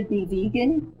dogs should be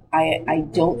vegan, I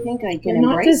don't think I can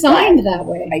embrace that. They're not designed that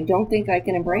way. I don't think I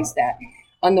can embrace that.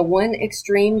 On the one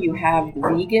extreme, you have the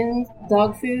vegan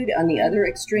dog food. On the other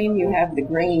extreme, you have the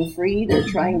grain-free. They're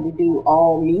trying to do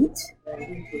all meat.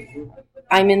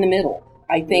 I'm in the middle.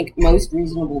 I think most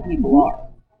reasonable people are.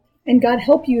 And God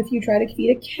help you if you try to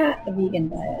feed a cat a vegan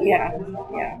diet. Yeah.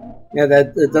 Yeah,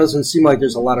 it doesn't seem like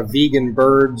there's a lot of vegan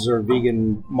birds or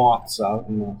vegan moths out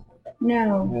in the...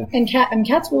 No, yeah. And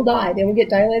cats will die. They will get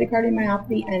dilated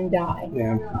cardiomyopathy and die.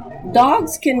 Yeah,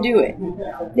 dogs can do it.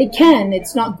 They can.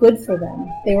 It's not good for them.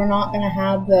 They were not going to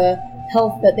have the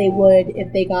health that they would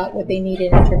if they got what they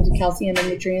needed in terms of calcium and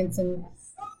nutrients and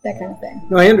that kind of thing.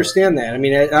 No, I understand that. I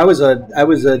mean, I was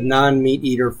a non-meat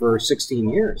eater for 16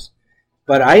 years,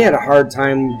 but I had a hard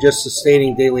time just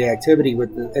sustaining daily activity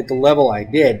at the level I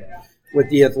did with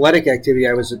the athletic activity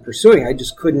I was pursuing. I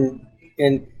just couldn't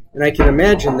And I can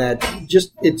imagine that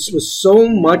it was so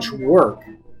much work.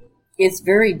 It's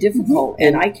very difficult,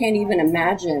 and I can't even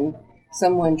imagine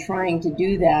someone trying to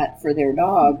do that for their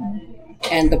dog.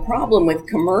 And the problem with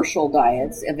commercial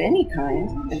diets of any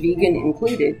kind, vegan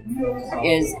included,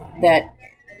 is that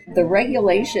the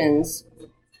regulations,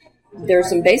 there are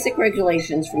some basic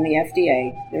regulations from the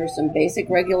FDA. There are some basic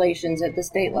regulations at the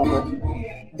state level.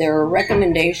 There are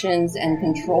recommendations and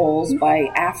controls by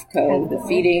AAFCO, the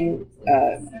feeding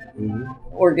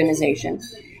organization,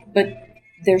 but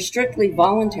they're strictly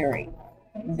voluntary.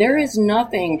 There is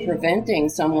nothing preventing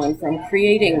someone from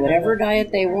creating whatever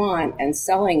diet they want and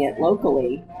selling it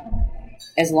locally.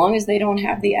 As long as they don't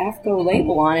have the AAFCO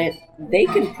label on it, they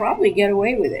can probably get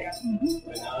away with it.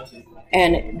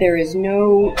 And there is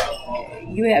you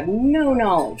have no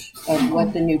knowledge of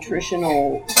what the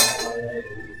nutritional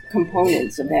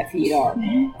components of that feed are.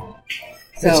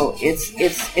 So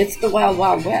it's the wild,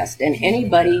 wild west, and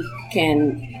anybody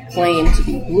can claim to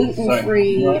be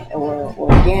gluten-free or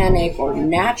organic or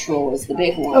natural is the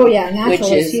big one. Oh yeah,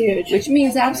 natural is huge. Which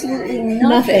means absolutely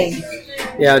nothing.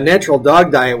 Yeah, a natural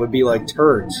dog diet would be like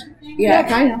turds. Yeah,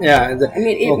 kind of. Yeah,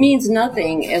 it means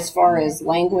nothing as far as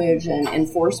language and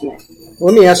enforcement.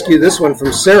 Let me ask you this one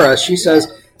from Sarah. She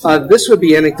says, this would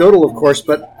be anecdotal, of course,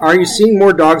 but are you seeing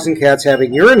more dogs and cats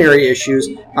having urinary issues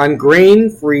on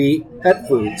grain-free pet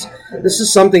foods? This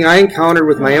is something I encountered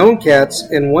with my own cats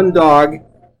and one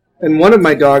of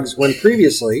my dogs when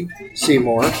previously,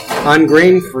 Seymour, on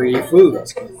grain-free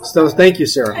foods. So thank you,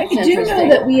 Sarah. I do know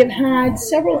that we have had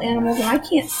several animals, and I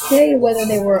can't say whether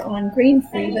they were on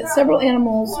grain-free, but several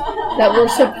animals that were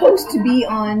supposed to be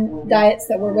on diets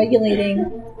that were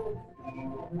regulating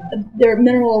their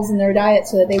minerals in their diet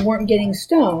so that they weren't getting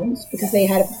stones because they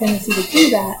had a tendency to do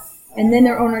that. And then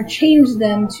their owner changed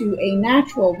them to a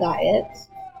natural diet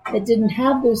that didn't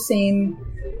have those same,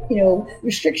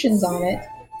 restrictions on it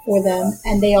for them,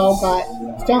 and they all got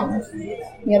stones.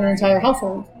 We had an entire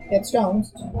household get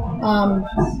stones.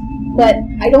 But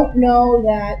I don't know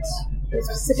that it's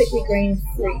specifically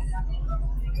grain-free.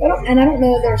 I don't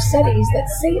know that there are studies that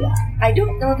say that. I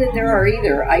don't know that there are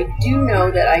either. I do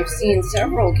know that I've seen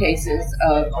several cases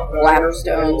of bladder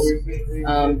stones,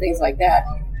 things like that,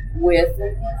 with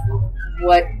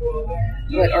what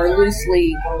are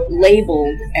loosely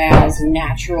labeled as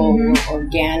natural or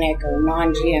organic or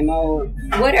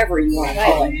non-GMO, whatever you want to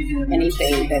call it,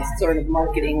 anything that's sort of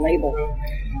marketing label.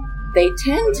 They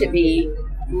tend to be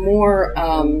more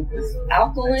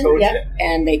alkaline,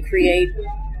 and they create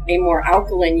a more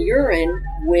alkaline urine,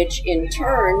 which in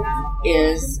turn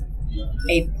is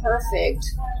a perfect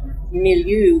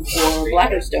milieu for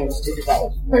bladder stones to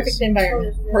develop. Perfect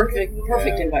environment.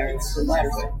 Perfect environment for bladder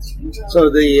stones. So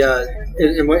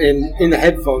in the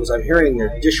headphones, I'm hearing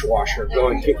the dishwasher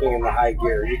kicking in the high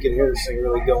gear. You can hear this thing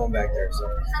really going back there. So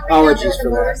apologies for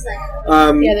that.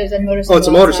 There's a motorcycle. Oh, it's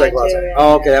a motorcycle outside. Too.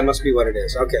 Oh, okay, that must be what it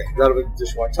is. Okay, that'll be the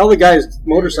dishwasher. Tell the guy his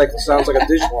motorcycle sounds like a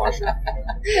dishwasher.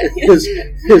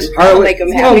 his Harley. Make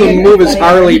him happy. He'll move his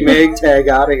Harley mag tag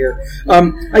out of here.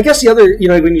 I guess the other,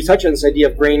 when you touch on this idea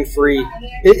of grain-free,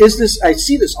 is this? I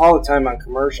see this all the time on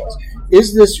commercials.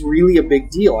 Is this really a big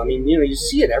deal? I mean, you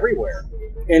see it everywhere.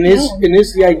 And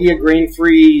is the idea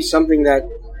grain-free something that,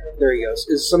 there he goes,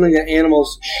 is something that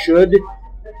animals should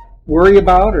worry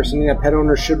about, or something that pet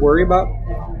owners should worry about?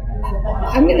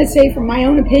 I'm going to say, from my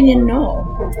own opinion, no.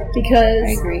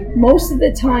 Because most of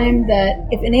the time that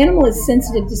if an animal is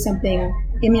sensitive to something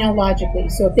immunologically,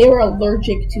 so if they were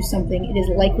allergic to something, it is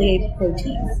likely a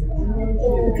protein.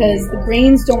 Because the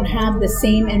grains don't have the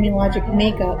same immunologic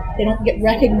makeup. They don't get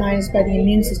recognized by the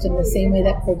immune system the same way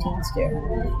that proteins do.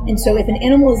 And so if an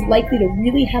animal is likely to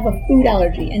really have a food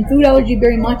allergy, and food allergy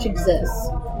very much exists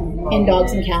in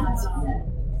dogs and cats,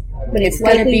 but it's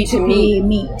likely to be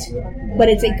meat. But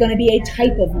it's going to be a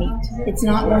type of meat. It's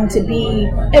not going to be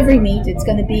every meat. It's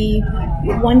going to be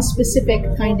one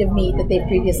specific kind of meat that they've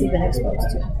previously been exposed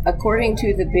to. According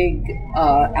to the big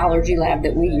allergy lab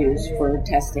that we use for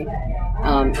testing,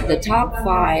 the top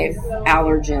 5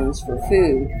 allergens for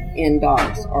food in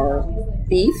dogs are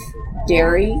beef,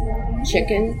 dairy,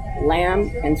 chicken,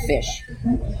 lamb, and fish.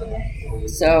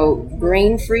 So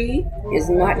grain-free is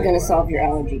not going to solve your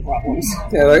allergy problems.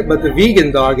 Yeah, but the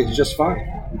vegan dog is just fine.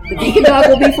 The vegan dog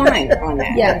will be fine on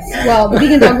that. Yes. Well, the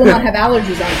vegan dog will not have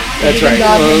allergies on it. The That's vegan right.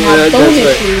 dog will have bone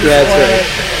issues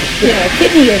or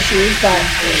kidney issues, but...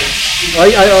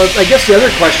 Well, I guess the other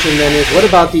question then is, what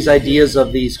about these ideas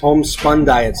of these homespun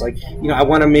diets? Like, I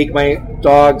want to make my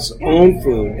dog's own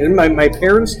food. And my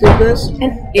parents did this.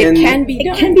 And it can be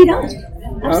done. It can be done.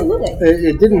 Absolutely.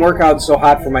 It didn't work out so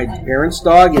hot for my parents'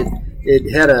 dog.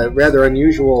 It had a rather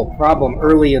unusual problem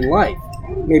early in life,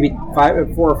 maybe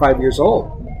 4 or 5 years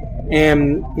old.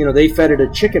 And, they fed it a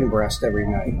chicken breast every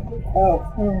night. Oh,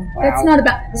 wow. That's not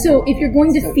about... So if you're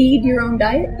going to feed your own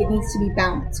diet, it needs to be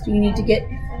balanced. You need to get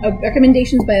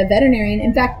recommendations by a veterinarian.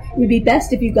 In fact, it would be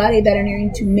best if you got a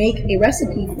veterinarian to make a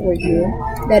recipe for you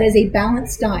that is a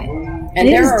balanced diet. And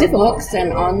there are books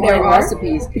and online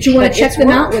recipes. But you want to check them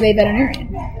out with a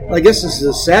veterinarian. I guess this is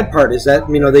the sad part, is that,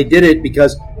 they did it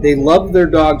because they loved their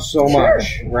dog so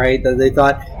much, right? That they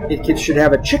thought it should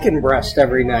have a chicken breast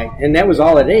every night. And that was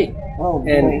all it ate. Oh, boy.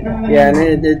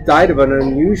 And it died of an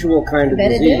unusual kind of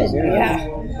disease. Yeah.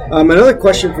 Another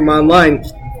question from online,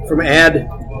 from Ad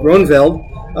Ronveld.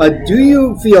 Do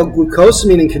you feel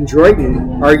glucosamine and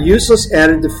chondroitin are useless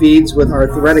added to feeds with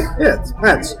arthritic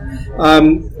pets?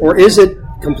 Or is it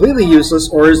completely useless,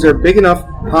 or is there big enough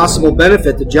possible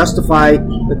benefit to justify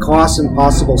the costs and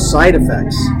possible side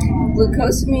effects?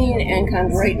 Glucosamine and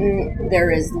chondroitin, there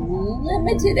is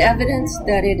limited evidence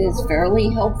that it is fairly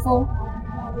helpful.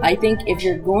 I think if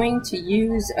you're going to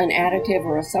use an additive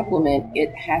or a supplement,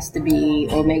 it has to be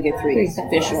omega-3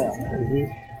 fish oil.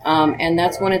 And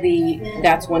that's one of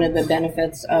the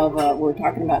benefits of we're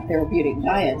talking about therapeutic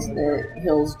diets, the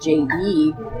Hills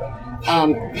JD.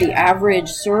 The average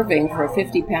serving for a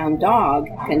 50-pound dog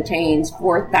contains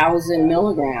 4,000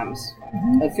 milligrams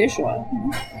of fish oil.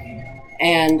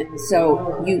 And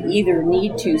so you either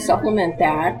need to supplement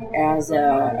that as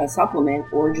a supplement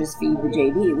or just feed the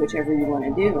JD, whichever you want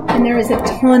to do. And there is a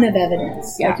ton of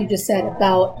evidence, like you just said,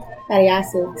 about fatty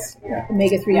acids,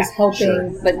 omega-3s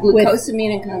helping. But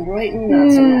glucosamine and chondroitin,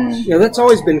 not so much. Yeah, that's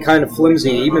always been kind of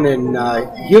flimsy, even in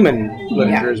human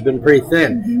literature has been pretty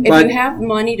thin. If you have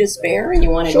money to spare and you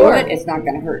want to do it, it's not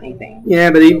going to hurt anything.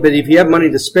 Yeah, but if you have money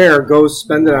to spare, go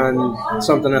spend it on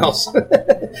something else.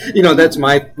 That's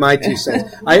my 2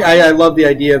 cents. I love the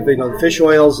idea of the fish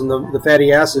oils and the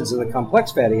fatty acids and the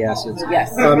complex fatty acids.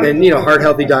 Yes. And heart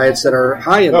healthy diets that are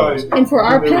high in those. And for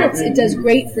our pets, it does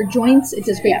great for joints. It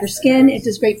does great for skin. It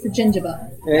does great for gingiva.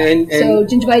 And so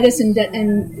gingivitis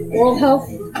and oral health,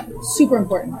 super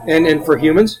important. And for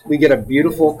humans, we get a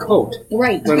beautiful coat.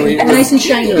 Right. Nice and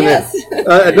shiny. Yes.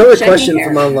 Another question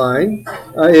from online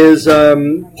is,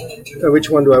 which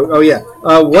one do I... Oh, yeah.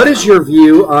 What is your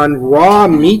view on raw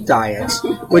meat diets,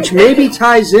 which maybe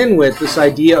ties in with this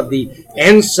idea of the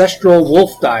ancestral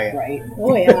wolf diet? Right.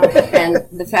 Oh, yeah. And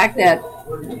the fact that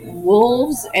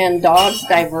wolves and dogs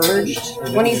diverged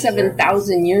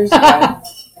 27,000 years ago,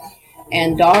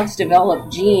 and dogs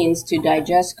developed genes to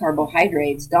digest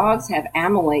carbohydrates. Dogs have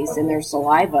amylase in their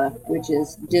saliva, which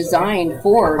is designed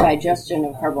for digestion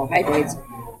of carbohydrates.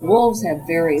 Wolves have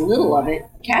very little of it.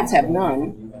 Cats have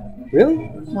none. Really?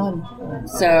 None.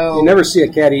 So you never see a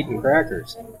cat eating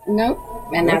crackers. Nope.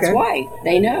 And that's why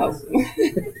they know.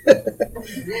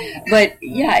 But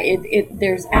yeah,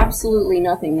 there's absolutely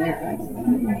nothing there.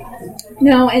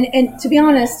 No, and to be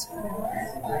honest,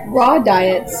 raw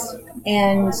diets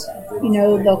and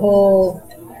the whole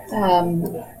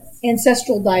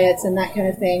ancestral diets and that kind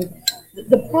of thing,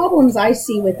 the problems I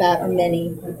see with that are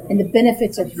many, and the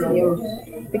benefits are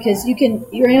few, because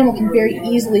your animal can very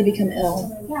easily become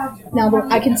ill. Now,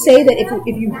 I can say that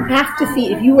if you have to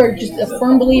feed, if you are just a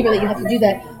firm believer that you have to do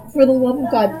that, for the love of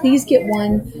God, please get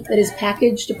one that is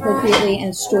packaged appropriately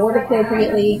and stored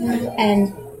appropriately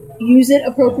and use it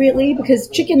appropriately, because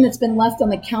chicken that's been left on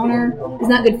the counter is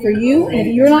not good for you, and if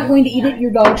you're not going to eat it,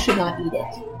 your dog should not eat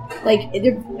it.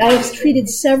 I've treated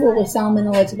several with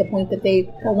salmonella to the point that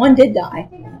one did die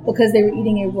because they were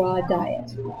eating a raw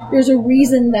diet. There's a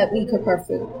reason that we cook our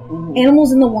food. Mm-hmm.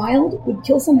 Animals in the wild would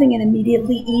kill something and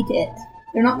immediately eat it.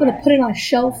 They're not going to put it on a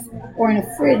shelf or in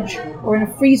a fridge or in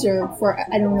a freezer for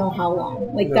I don't know how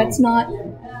long. That's not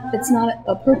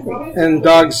appropriate. And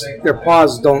dogs, their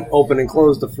paws don't open and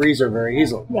close the freezer very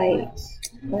easily. Right.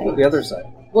 The other side.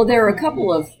 Well, there are a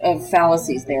couple of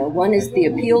fallacies there. One is the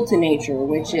appeal to nature,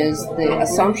 which is the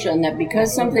assumption that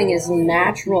because something is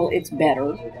natural, it's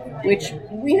better, which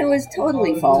we know is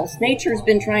totally false. Nature's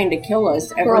been trying to kill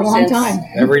us for a long time.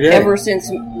 Every day. Ever since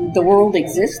the world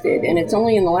existed. And it's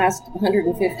only in the last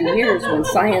 150 years when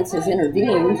science has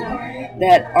intervened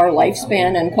that our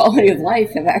lifespan and quality of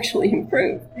life have actually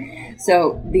improved.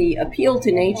 So the appeal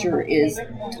to nature is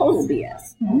total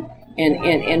BS. Mm-hmm.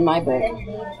 In my book.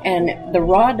 And the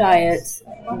raw diets,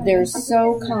 they're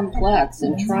so complex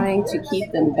and trying to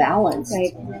keep them balanced.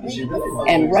 Right.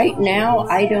 And right now,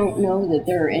 I don't know that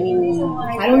there are any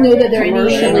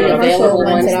commercially available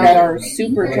ones that are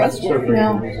super trustworthy.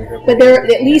 No, but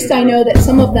at least I know that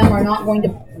some of them are not going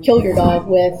to kill your dog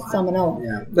with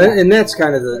salmonella. Yeah, and that's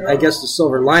kind of the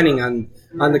silver lining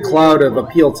on the cloud of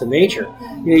appeal to nature.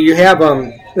 You have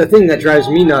the thing that drives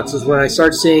me nuts is when I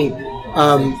start seeing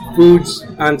foods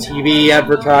on TV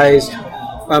advertised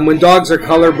when dogs are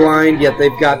colorblind, yet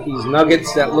they've got these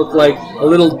nuggets that look like a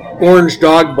little orange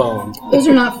dog bone. Those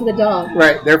are not for the dog.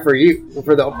 Right, they're for you,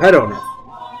 for the pet owner.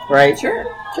 Right? Sure.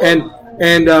 And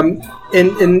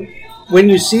when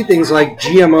you see things like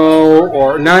GMO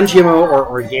or non-GMO or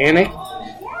organic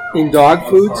in dog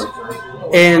foods,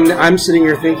 and I'm sitting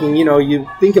here thinking, you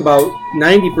think about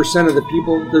 90% of the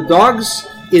people, the dogs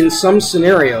in some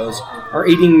scenarios are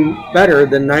eating better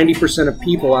than 90% of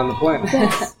people on the planet.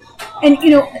 Yes. And,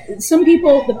 some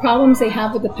people, the problems they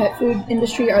have with the pet food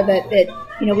industry are that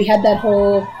we had that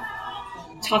whole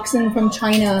toxin from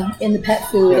China in the pet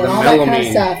food and all that kind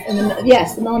of stuff. And the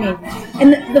melamine.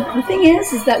 And the thing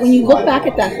is that when you look back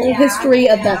at that whole history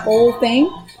of that whole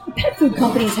thing, the pet food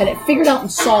companies had it figured out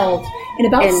and solved in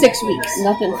about 6 weeks.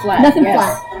 Nothing flat.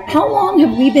 Flat. How long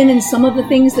have we been in some of the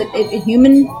things that in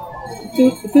human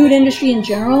food industry in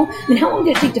general? I mean, how long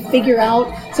did it take to figure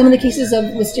out some of the cases of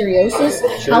listeriosis?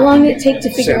 Sure. How long did it take to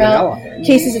figure out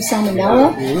cases of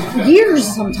salmonella? Mm-hmm. Years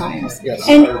sometimes. Yes.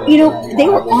 And, they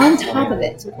were on top of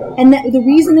it. And the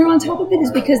reason they're on top of it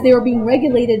is because they were being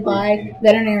regulated by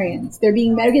veterinarians. They're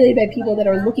being regulated by people that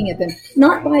are looking at them.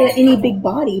 Not by any big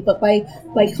body, but by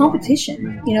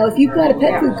competition. If you've got a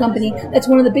pet food company, that's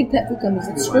one of the big pet food companies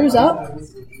that screws up,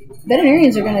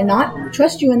 veterinarians are going to not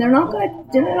trust you, and they're not going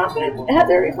to have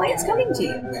their clients coming to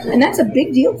you, and that's a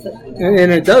big deal for them.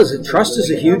 And it does. Trust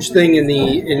is a huge thing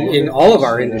in all of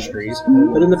our industries,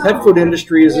 but in the pet food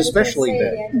industry is especially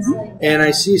big. And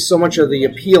I see so much of the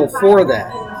appeal for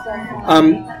that.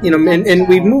 And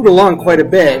we've moved along quite a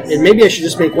bit, and maybe I should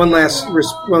just make one last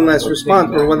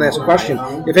response or one last question.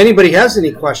 If anybody has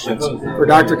any questions for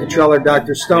Dr. Cottrell or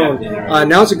Dr. Stone,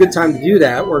 now's a good time to do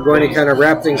that. We're going to kind of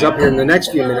wrap things up here in the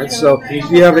next few minutes, so if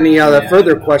you have any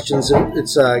further questions,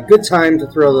 it's a good time to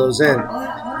throw those in.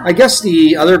 I guess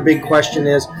the other big question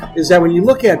is that when you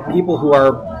look at people who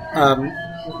are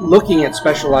looking at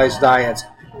specialized diets,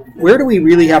 where do we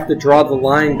really have to draw the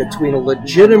line between a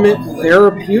legitimate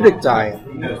therapeutic diet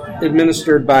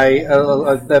administered by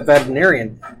a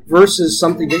veterinarian versus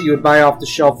something that you would buy off the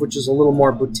shelf, which is a little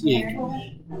more boutique?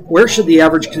 Where should the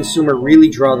average consumer really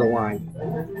draw the line?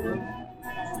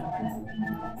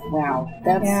 Wow,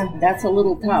 that's a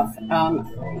little tough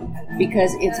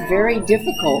because it's very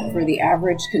difficult for the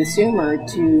average consumer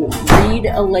to read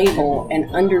a label and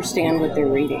understand what they're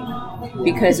reading.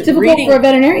 Because it's difficult for a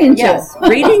veterinarian too. Yes,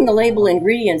 reading the label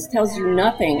ingredients tells you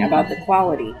nothing about the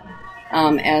quality.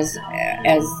 As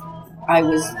I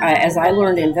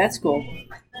learned in vet school,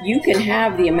 you can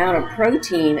have the amount of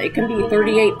protein. It can be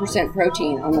 38%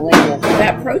 protein on the label.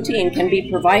 That protein can be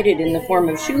provided in the form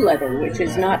of shoe leather, which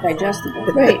is not digestible.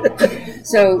 Right.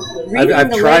 So reading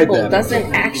the label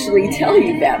doesn't actually tell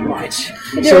you that much.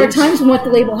 But there are times when what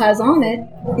the label has on it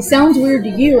sounds weird to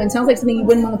you and sounds like something you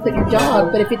wouldn't want to put in your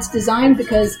dog, but if it's designed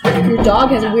because your dog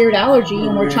has a weird allergy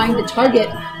and we're trying to target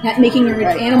making your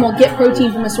animal get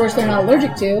protein from a source they're not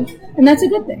allergic to, and that's a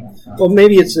good thing. Well,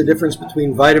 maybe it's the difference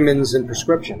between vitamins and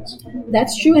prescriptions.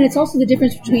 That's true, and it's also the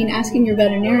difference between asking your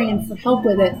veterinarian for help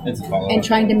with it and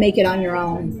trying to make it on your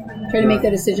own. Try to make that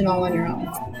decision all on your own.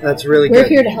 That's really We're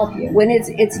good. here to help you. When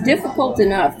it's difficult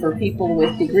enough for people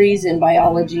with degrees in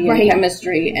biology and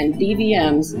chemistry and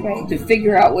DVMs to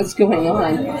figure out what's going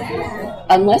on,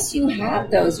 unless you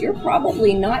have those, you're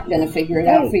probably not going to figure it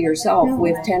out for yourself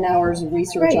with 10 hours of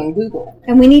research on Google.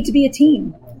 And we need to be a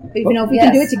team. If we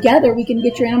can do it together, we can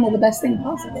get your animal the best thing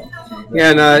possible.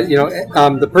 Yeah,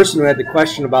 and the person who had the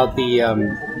question about the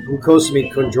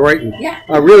glucosamine chondroitin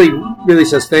really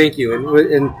says thank you.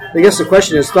 And I guess the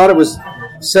question is, thought it was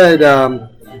said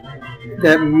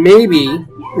that maybe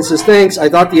it says thanks. I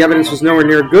thought the evidence was nowhere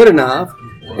near good enough,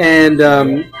 and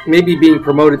maybe being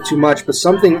promoted too much. But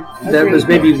something that was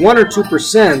maybe 1 or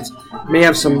 2% may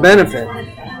have some benefit.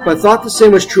 But thought the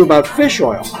same was true about fish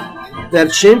oil.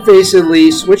 That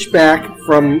shamefacedly switched back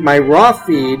from my raw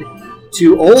feed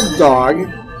to an old dog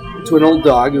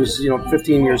who was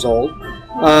 15 years old,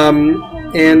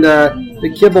 and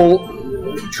the kibble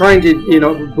trying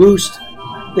to boost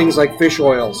things like fish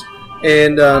oils.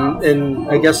 And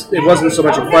I guess it wasn't so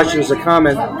much a question as a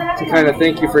comment to kind of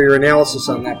thank you for your analysis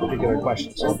on that particular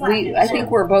question. So I think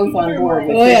we're both on board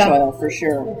with fish oil for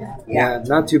sure. Yeah,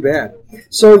 not too bad.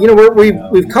 So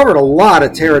we've covered a lot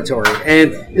of territory.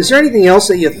 And is there anything else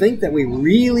that you think that we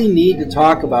really need to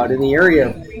talk about in the area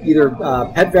of either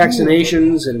pet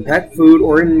vaccinations and pet food,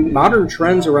 or in modern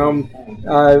trends around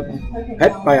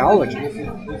pet biology?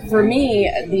 For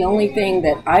me, the only thing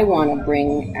that I want to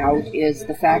bring out is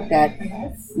the fact that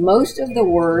most of the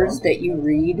words that you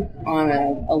read on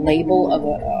a label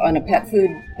on a pet food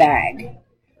bag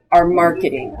are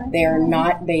marketing. They are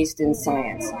not based in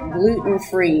science.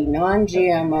 Gluten-free,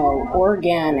 non-GMO,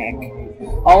 organic,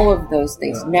 all of those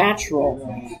things, natural.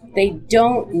 They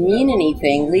don't mean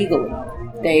anything legally.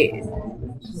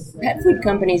 Pet food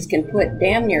companies can put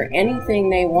damn near anything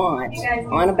they want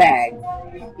on a bag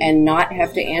and not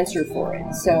have to answer for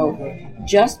it. So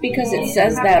just because it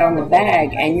says that on the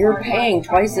bag and you're paying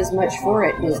twice as much for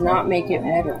it does not make it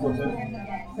better.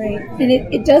 Right. And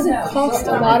it doesn't cost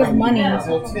a lot of money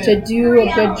to do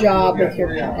a good job with your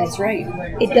pet. That's right.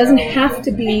 It doesn't have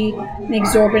to be an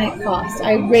exorbitant cost.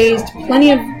 I raised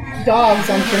plenty of dogs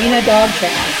on Purina Dog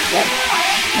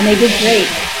Chow, and they did great.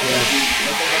 Yeah.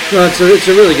 No, it's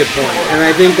a really good point, and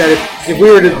I think that if we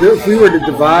were to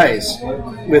devise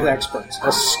with experts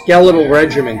a skeletal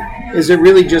regimen, is it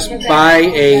really just buy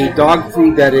a dog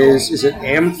food that is it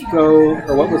AAFCO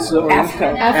or what's the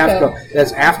AAFCO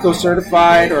that's AAFCO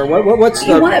certified, or what's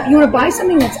you want to buy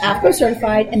something that's AAFCO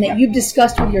certified and that you've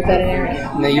discussed with your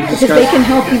veterinarian, because they can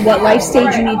help you what life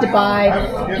stage you need to buy,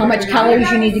 how much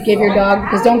calories you need to give your dog.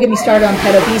 Because don't get me started on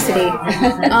pet obesity,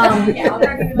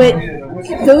 but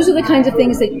those are the kinds of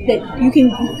things that you can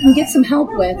get some help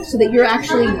with, so that you're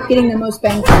actually getting the most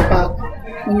bang for the buck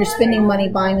when you're spending money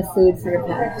buying the food for your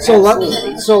pet. So a lot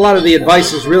of the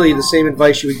advice is really the same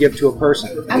advice you would give to a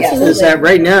person. Absolutely. Is that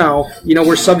right now,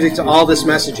 we're subject to all this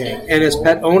messaging, and as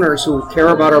pet owners who care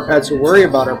about our pets, who worry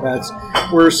about our pets,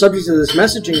 we're subject to this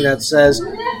messaging that says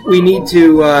we need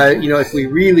to, if we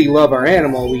really love our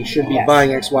animal, we should be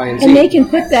buying X, Y, and Z. And they can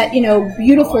put that,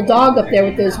 beautiful dog up there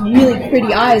with those really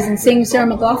pretty eyes and sing Sarah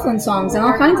McLachlan songs and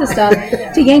all kinds of stuff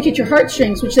to yank at your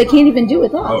heartstrings, which they can't even do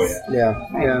with us. Oh, yeah.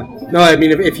 No, I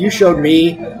mean, if you showed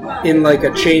me in like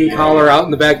a chain collar out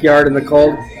in the backyard in the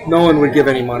cold, no one would give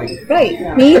any money. Right,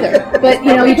 me either. But,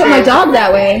 you put my dog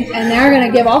that way, and they're going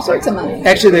to give all sorts of money.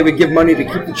 Actually, they would give money to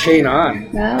keep the chain on.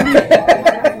 No.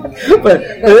 But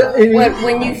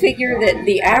when you figure that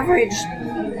the average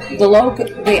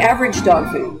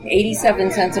dog food,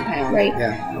 87 cents a pound. Right.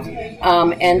 Yeah.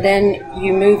 And then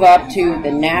you move up to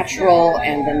the natural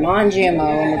and the non-GMO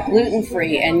and the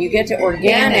gluten-free, and you get to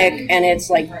organic, and it's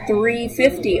like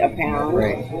 $3.50 a pound.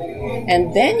 Right.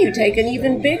 And then you take an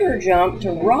even bigger jump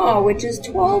to raw, which is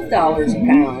 $12 a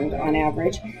pound on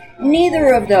average.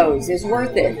 Neither of those is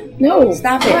worth it. No.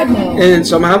 Stop God, it. no. And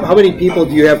so how many people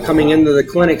do you have coming into the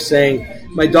clinic saying,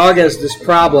 my dog has this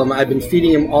problem, I've been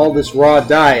feeding him all this raw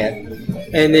diet,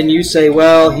 and then you say,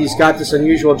 well, he's got this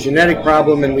unusual genetic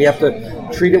problem and we have to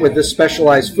treat it with this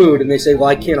specialized food, and they say, well,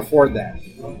 I can't afford that.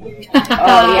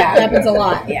 Oh, yeah. That happens a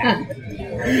lot. Yeah.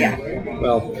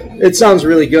 Well, it sounds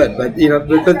really good, but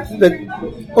the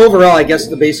overall, I guess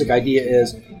the basic idea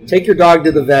is take your dog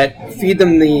to the vet, feed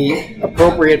them the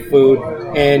appropriate food,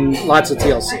 and lots of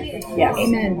TLC. Yes.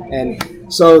 Amen. And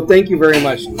so, thank you very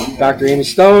much, Dr. Amy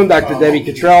Stone, Dr. Debbie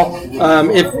Cottrell.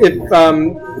 If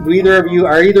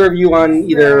either of you on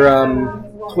either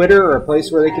Twitter or a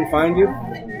place where they can find you?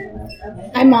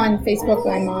 I'm on Facebook.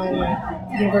 I'm on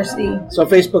University. So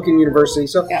Facebook and University.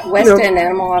 So West End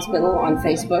Animal Hospital on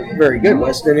Facebook. Very good.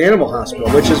 West End Animal Hospital,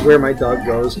 which is where my dog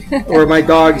goes, or my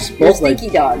dogs both Stinky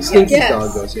dog. Stinky Yes.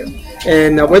 dog goes. Yeah.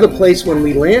 And we're the place when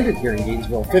we landed here in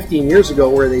Gainesville 15 years ago,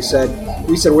 where we said,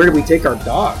 where do we take our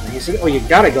dog? And he said, oh, you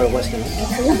got to go to West End.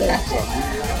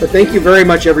 But thank you very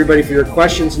much, everybody, for your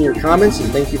questions and your comments,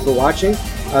 and thank you for watching.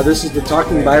 This is the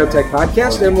Talking Biotech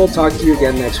podcast, and we'll talk to you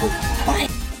again next week. Bye.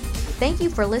 Thank you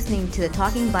for listening to the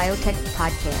Talking Biotech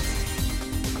podcast.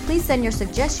 Please send your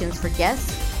suggestions for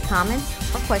guests, comments,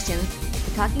 or questions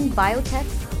to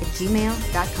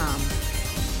talkingbiotech@gmail.com.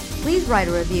 Please write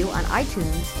a review on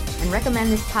iTunes and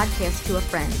recommend this podcast to a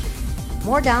friend.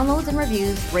 More downloads and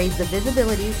reviews raise the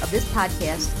visibility of this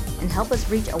podcast and help us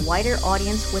reach a wider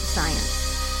audience with science.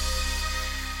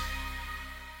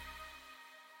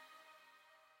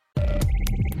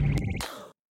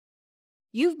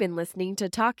 You've been listening to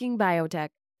Talking Biotech,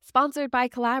 sponsored by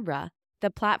Collabra, the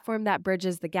platform that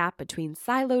bridges the gap between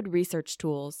siloed research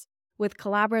tools. With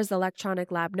Collabra's electronic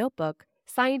lab notebook,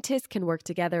 scientists can work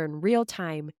together in real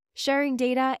time, sharing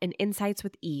data and insights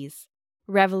with ease.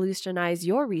 Revolutionize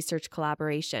your research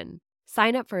collaboration.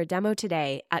 Sign up for a demo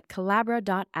today at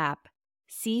collabra.app,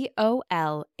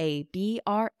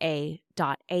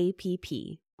 COLABRA.app.